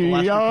begins with Maria?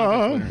 Maria?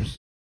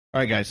 All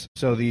right, guys.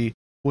 So the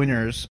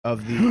winners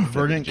of the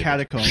Verdant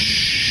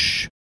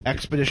Catacombs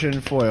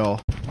Expedition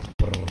Foil: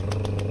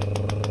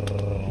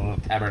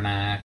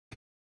 Tabernacle.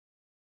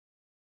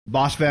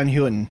 Boss Van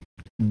Houten.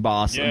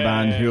 Boss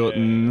Van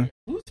Houten.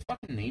 Whose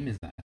fucking name is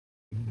that?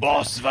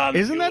 Boss Van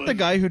Isn't that the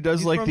guy who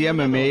does like the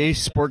MMA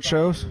sports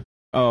shows?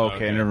 Oh,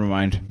 okay, never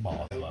mind.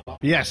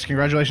 Yes,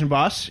 congratulations,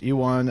 boss. You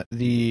won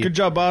the Good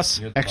job, boss.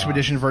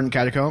 Expedition Verdant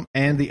Catacomb,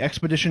 and the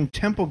Expedition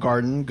Temple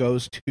Garden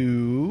goes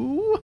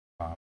to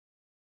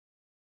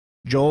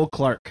Joel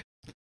Clark.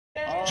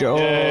 Joel.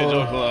 Yeah,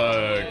 Joel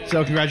Clark.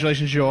 So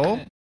congratulations,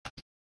 Joel.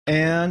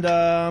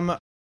 And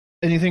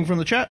anything from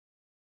the chat?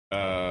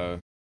 Can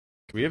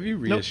we have you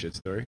read Nope. a shit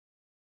story?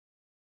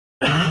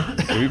 Can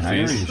we I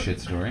read please? a shit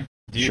story.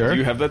 Do you, Sure. do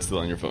you have that still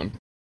on your phone?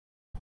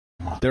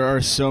 There are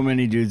so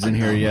many dudes in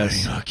here,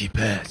 yes. Lucky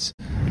pets.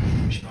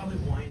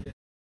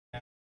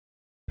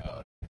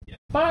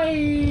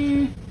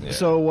 Bye.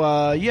 So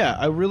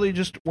I really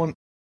just want,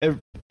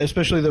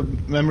 especially the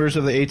members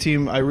of the A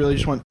team, I really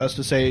just want us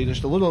to say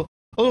just a little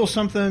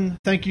something.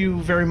 Thank you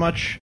very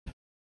much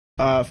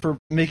for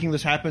making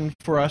this happen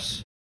for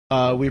us.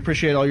 We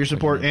appreciate all your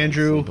support,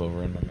 Andrew.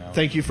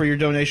 Thank you for your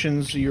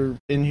donations. You're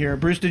in here.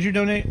 Bruce, did you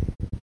donate?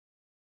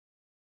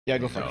 Yeah,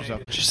 go fuck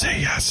yourself. Just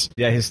say yes.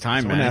 Yeah, his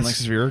time, Someone man.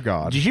 asks if you're a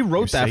god. He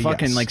wrote You that say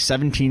fucking yes.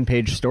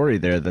 17-page story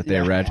there that they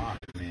read.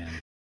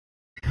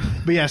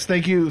 But yes,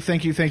 thank you. Jay,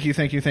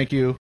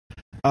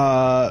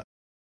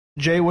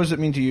 what does it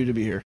mean to you to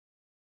be here?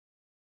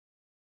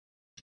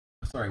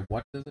 Sorry,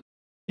 what does it?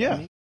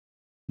 Yeah.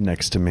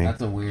 Next to me.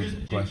 That's a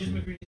weird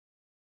question.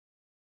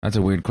 That's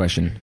a weird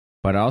question.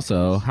 But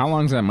also, how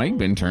long's that mic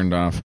been turned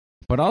off?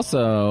 But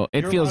also,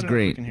 it You're feels loud enough, we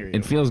great. can hear you.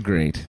 It feels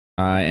great.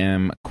 I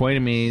am quite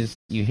amazed.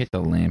 You hit the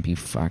lamp, you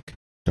fuck.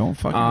 Don't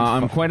fucking.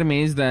 I'm quite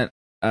amazed that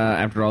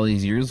after all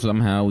these years,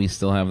 somehow we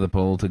still have the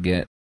pull to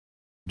get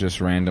just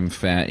random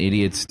fat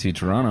idiots to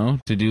Toronto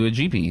to do a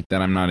GP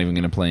that I'm not even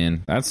going to play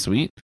in. That's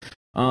sweet.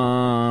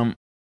 I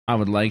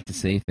would like to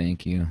say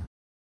thank you.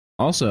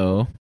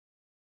 Also,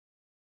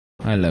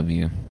 I love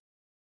you.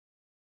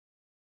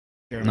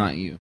 Not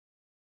you.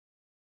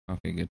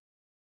 Okay, good.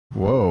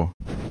 Whoa.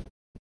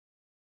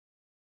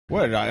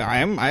 What?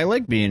 I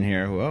like being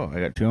here. Whoa, I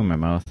got two in my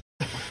mouth.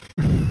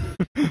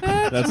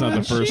 That's not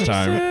the first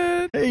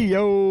time. Hey,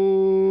 yo.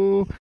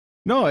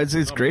 No,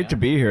 it's great to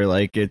be here.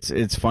 Like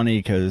it's funny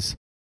because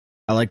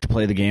I like to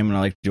play the game and I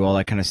like to do all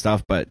that kind of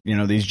stuff. But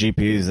these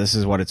GPs, this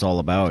is what it's all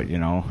about.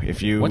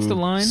 If you What's the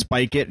line?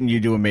 spike it and you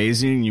do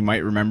amazing, you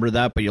might remember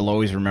that, but you'll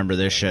always remember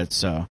this shit.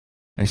 So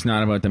it's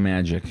not about the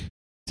magic.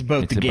 It's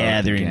about the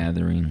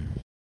gathering.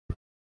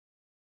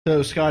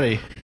 So Scotty,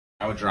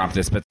 I would drop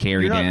this, but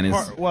Carrie you're not Dan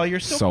is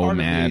you're still so part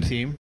mad. of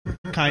the A-team,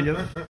 kind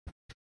of.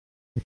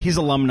 He's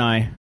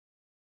alumni.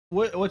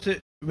 What's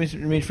it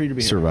mean for you to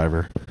be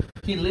Survivor?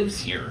 He lives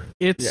here.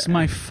 It's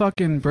my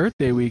fucking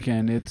birthday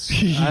weekend. It's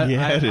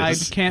I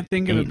can't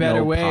think of a Ain't better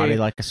no way party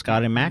like a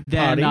ScottyMac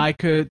than party. I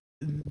could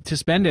to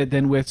spend it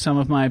than with some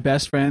of my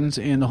best friends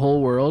in the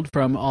whole world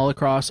from all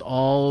across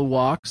all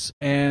walks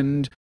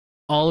and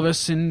all of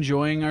us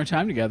enjoying our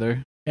time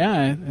together.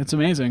 Yeah, it's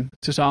amazing.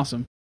 It's just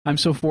awesome. I'm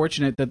so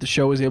fortunate that the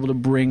show is able to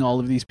bring all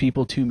of these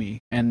people to me.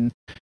 And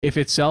if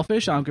it's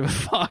selfish, I don't give a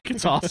fuck.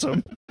 It's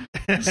awesome.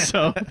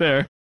 So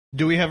there.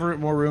 Do we have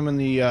more room in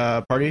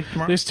the party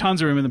tomorrow? There's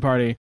tons of room in the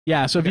party.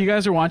 Yeah, so if you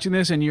guys are watching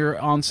this and you're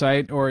on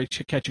site or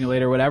catching it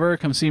later or whatever,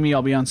 come see me.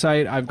 I'll be on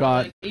site. I've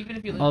got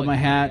all of my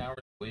hat.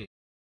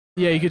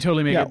 Yeah, you could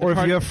totally make it. Or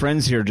if you have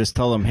friends here, just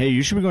tell them, hey,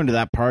 you should be going to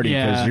that party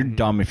because you're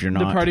dumb if you're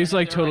not. The party's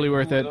like totally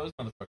worth it.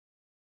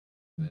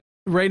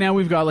 Right now,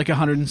 we've got like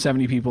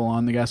 170 people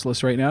on the guest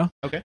list right now.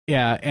 Okay.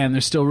 Yeah, and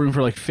there's still room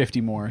for like 50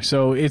 more.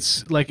 So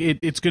it's like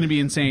it's going to be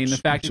insane. The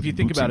fact, if you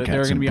think about it, there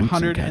are going to be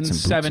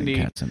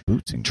 170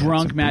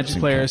 drunk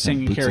Magic players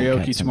singing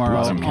karaoke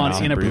tomorrow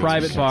in a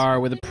private bar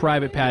with a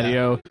private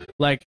patio.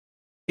 Like,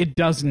 it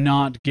does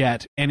not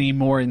get any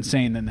more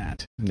insane than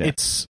that. Yeah.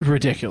 It's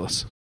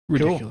ridiculous.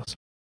 Ridiculous. Cool.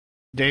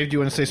 Dave, do you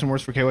want to say some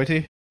words for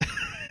KYT?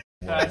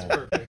 That's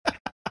perfect.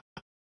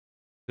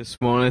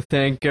 Just want to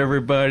thank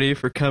everybody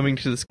for coming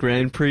to this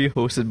Grand Prix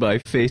hosted by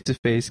Face to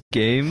Face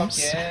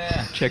Games.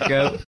 Yeah. Check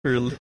out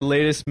for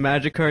latest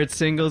Magic card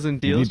singles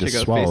and deals. Check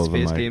out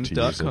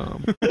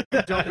faceToFaceGames.com.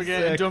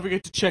 Don't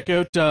forget to check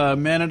out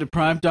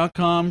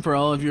manadeprived.com for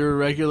all of your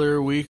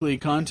regular weekly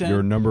content.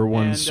 Your number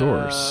one and,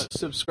 source.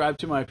 Subscribe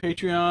to my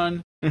Patreon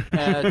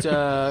at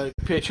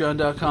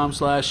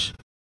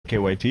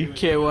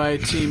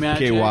patreon.com/KYT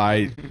Magic.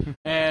 KY.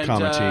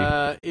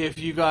 And if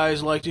you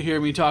guys like to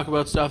hear me talk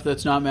about stuff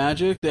that's not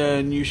magic,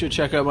 then you should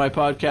check out my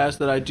podcast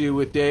that I do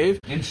with Dave.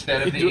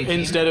 Instead of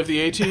the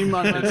A-Team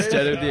on Mondays.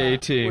 Instead of the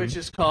A-Team. Which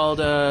is called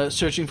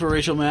Searching for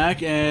Rachel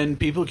Mack, and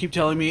people keep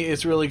telling me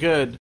it's really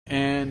good.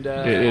 And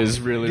it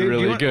is really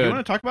good. Do you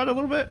want to talk about it a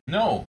little bit?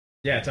 No.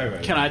 Yeah, talk about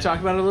it. Can I talk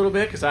about it a little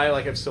bit? Because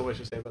I have so much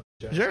to say about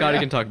the show. Sure, Scotty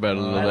can talk about it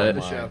a little bit.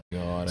 The show.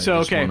 God, I So,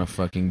 just okay. want a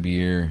fucking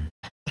beer.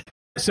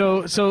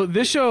 So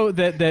this show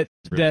that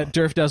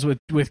Durf does with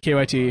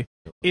KYT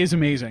is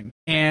amazing.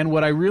 And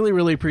what I really,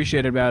 really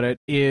appreciate about it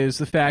is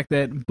the fact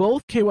that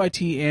both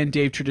KYT and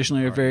Dave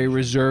traditionally are very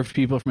reserved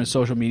people from a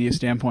social media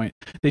standpoint.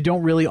 They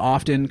don't really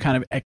often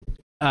kind of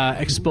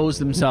expose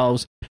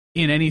themselves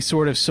in any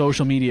sort of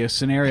social media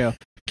scenario.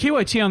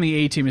 KYT on the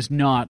A-Team is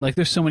not. Like,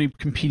 there's so many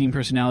competing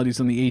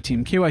personalities on the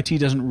A-Team. KYT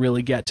doesn't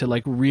really get to,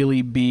 like,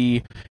 really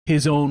be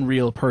his own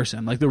real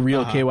person, like the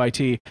real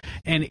KYT.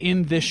 And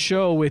in this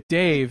show with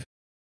Dave,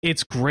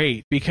 it's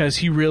great because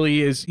he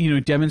really is,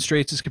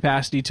 demonstrates his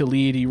capacity to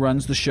lead. He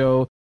runs the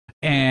show.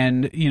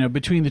 And,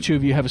 between the two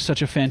of you have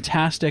such a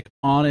fantastic,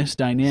 honest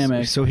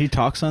dynamic. So he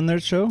talks on their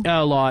show?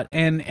 A lot.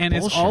 And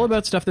it's all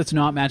about stuff that's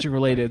not Magic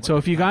related. So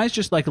if you guys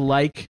just like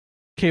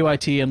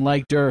KYT and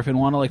like Durf and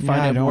want to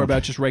find out more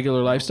about just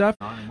regular life stuff,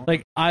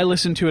 I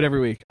listen to it every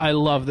week. I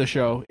love the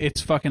show. It's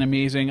fucking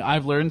amazing.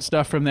 I've learned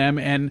stuff from them.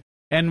 And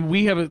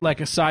we have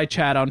a side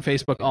chat on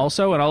Facebook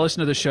also. And I'll listen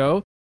to the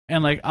show.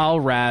 And I'll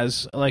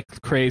razz like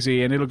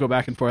crazy, and it'll go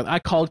back and forth. I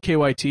called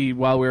KYT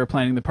while we were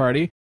planning the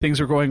party. Things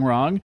were going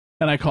wrong,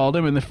 and I called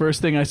him. And the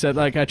first thing I said,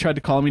 I tried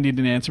to call him, he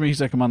didn't answer me.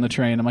 He's like, "I'm on the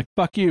train." I'm like,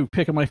 "Fuck you!"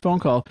 Pick up my phone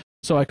call.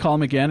 So I call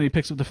him again, and he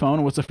picks up the phone.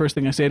 And what's the first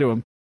thing I say to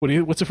him?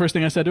 What's the first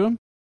thing I said to him?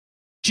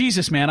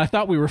 Jesus, man, I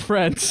thought we were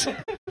friends.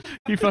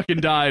 He fucking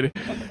died.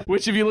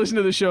 Which, if you listen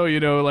to the show,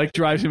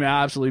 drives him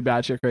absolutely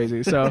batshit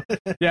crazy. So,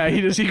 yeah,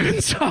 he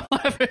couldn't stop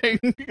laughing.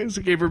 It's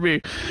okay for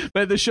me.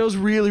 But the show's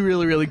really,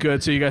 really, really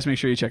good, so you guys make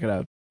sure you check it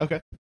out. Okay.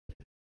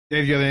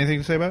 Dave, do you have anything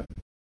to say about it?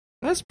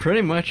 That's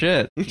pretty much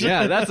it.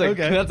 Yeah, that's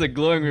a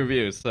glowing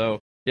review. So,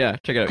 yeah,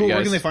 check it out, cool, you guys.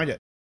 Where can they find it?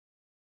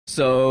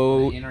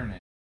 So, the internet.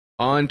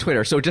 On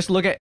Twitter. So, just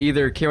look at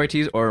either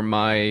KYT's or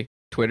my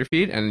Twitter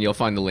feed, and you'll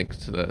find the link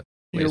to the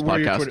latest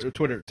podcast.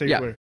 Twitter. Take your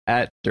Twitter.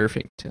 At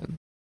Durfington.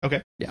 Okay.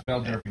 Yeah.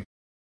 Spell Durfington.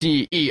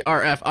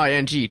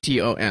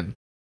 DERFINGTON.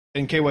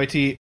 And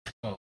KYT,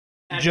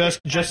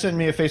 just send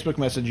me a Facebook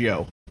message,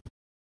 yo.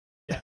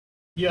 Yeah.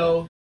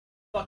 Yo,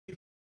 fuck you.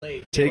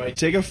 Late.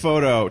 Take a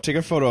photo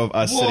of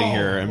us sitting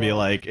here and be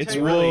like, it's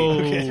really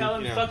okay. Tell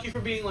him, fuck you for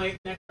being late.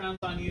 Next round's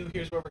on you.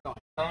 Here's where we're going.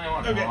 Tell me I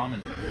want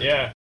ramen.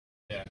 Yeah.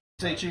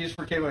 Say cheese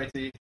for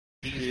KYT.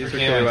 Cheese for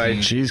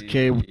KYT. Cheese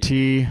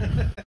KT.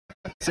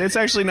 So it's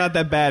actually not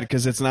that bad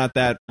because it's not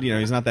that,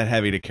 he's not that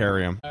heavy to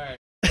carry him. All right.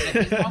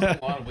 He's lost a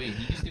lot of weight.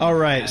 All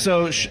right.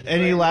 So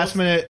any last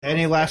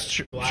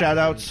shout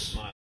outs?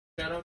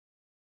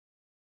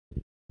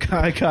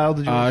 Hi, Kyle.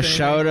 Did you want to say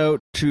shout out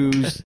to.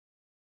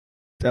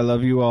 I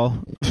love you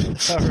all.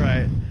 All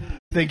right.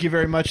 Thank you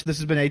very much. This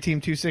has been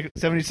A-Team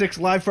 276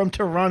 live from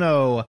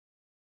Toronto.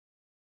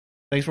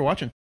 Thanks for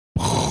watching.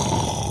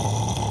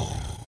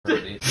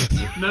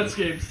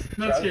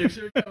 Nutscapes.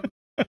 Here it comes.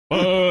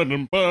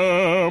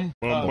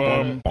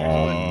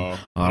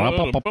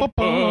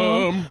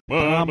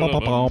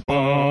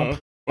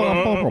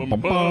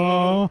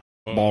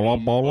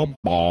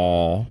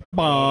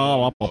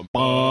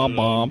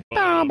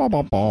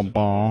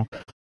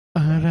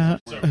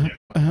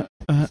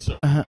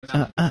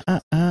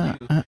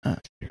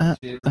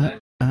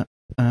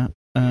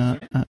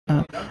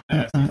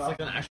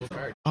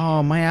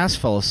 Oh, my ass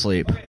fell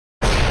asleep.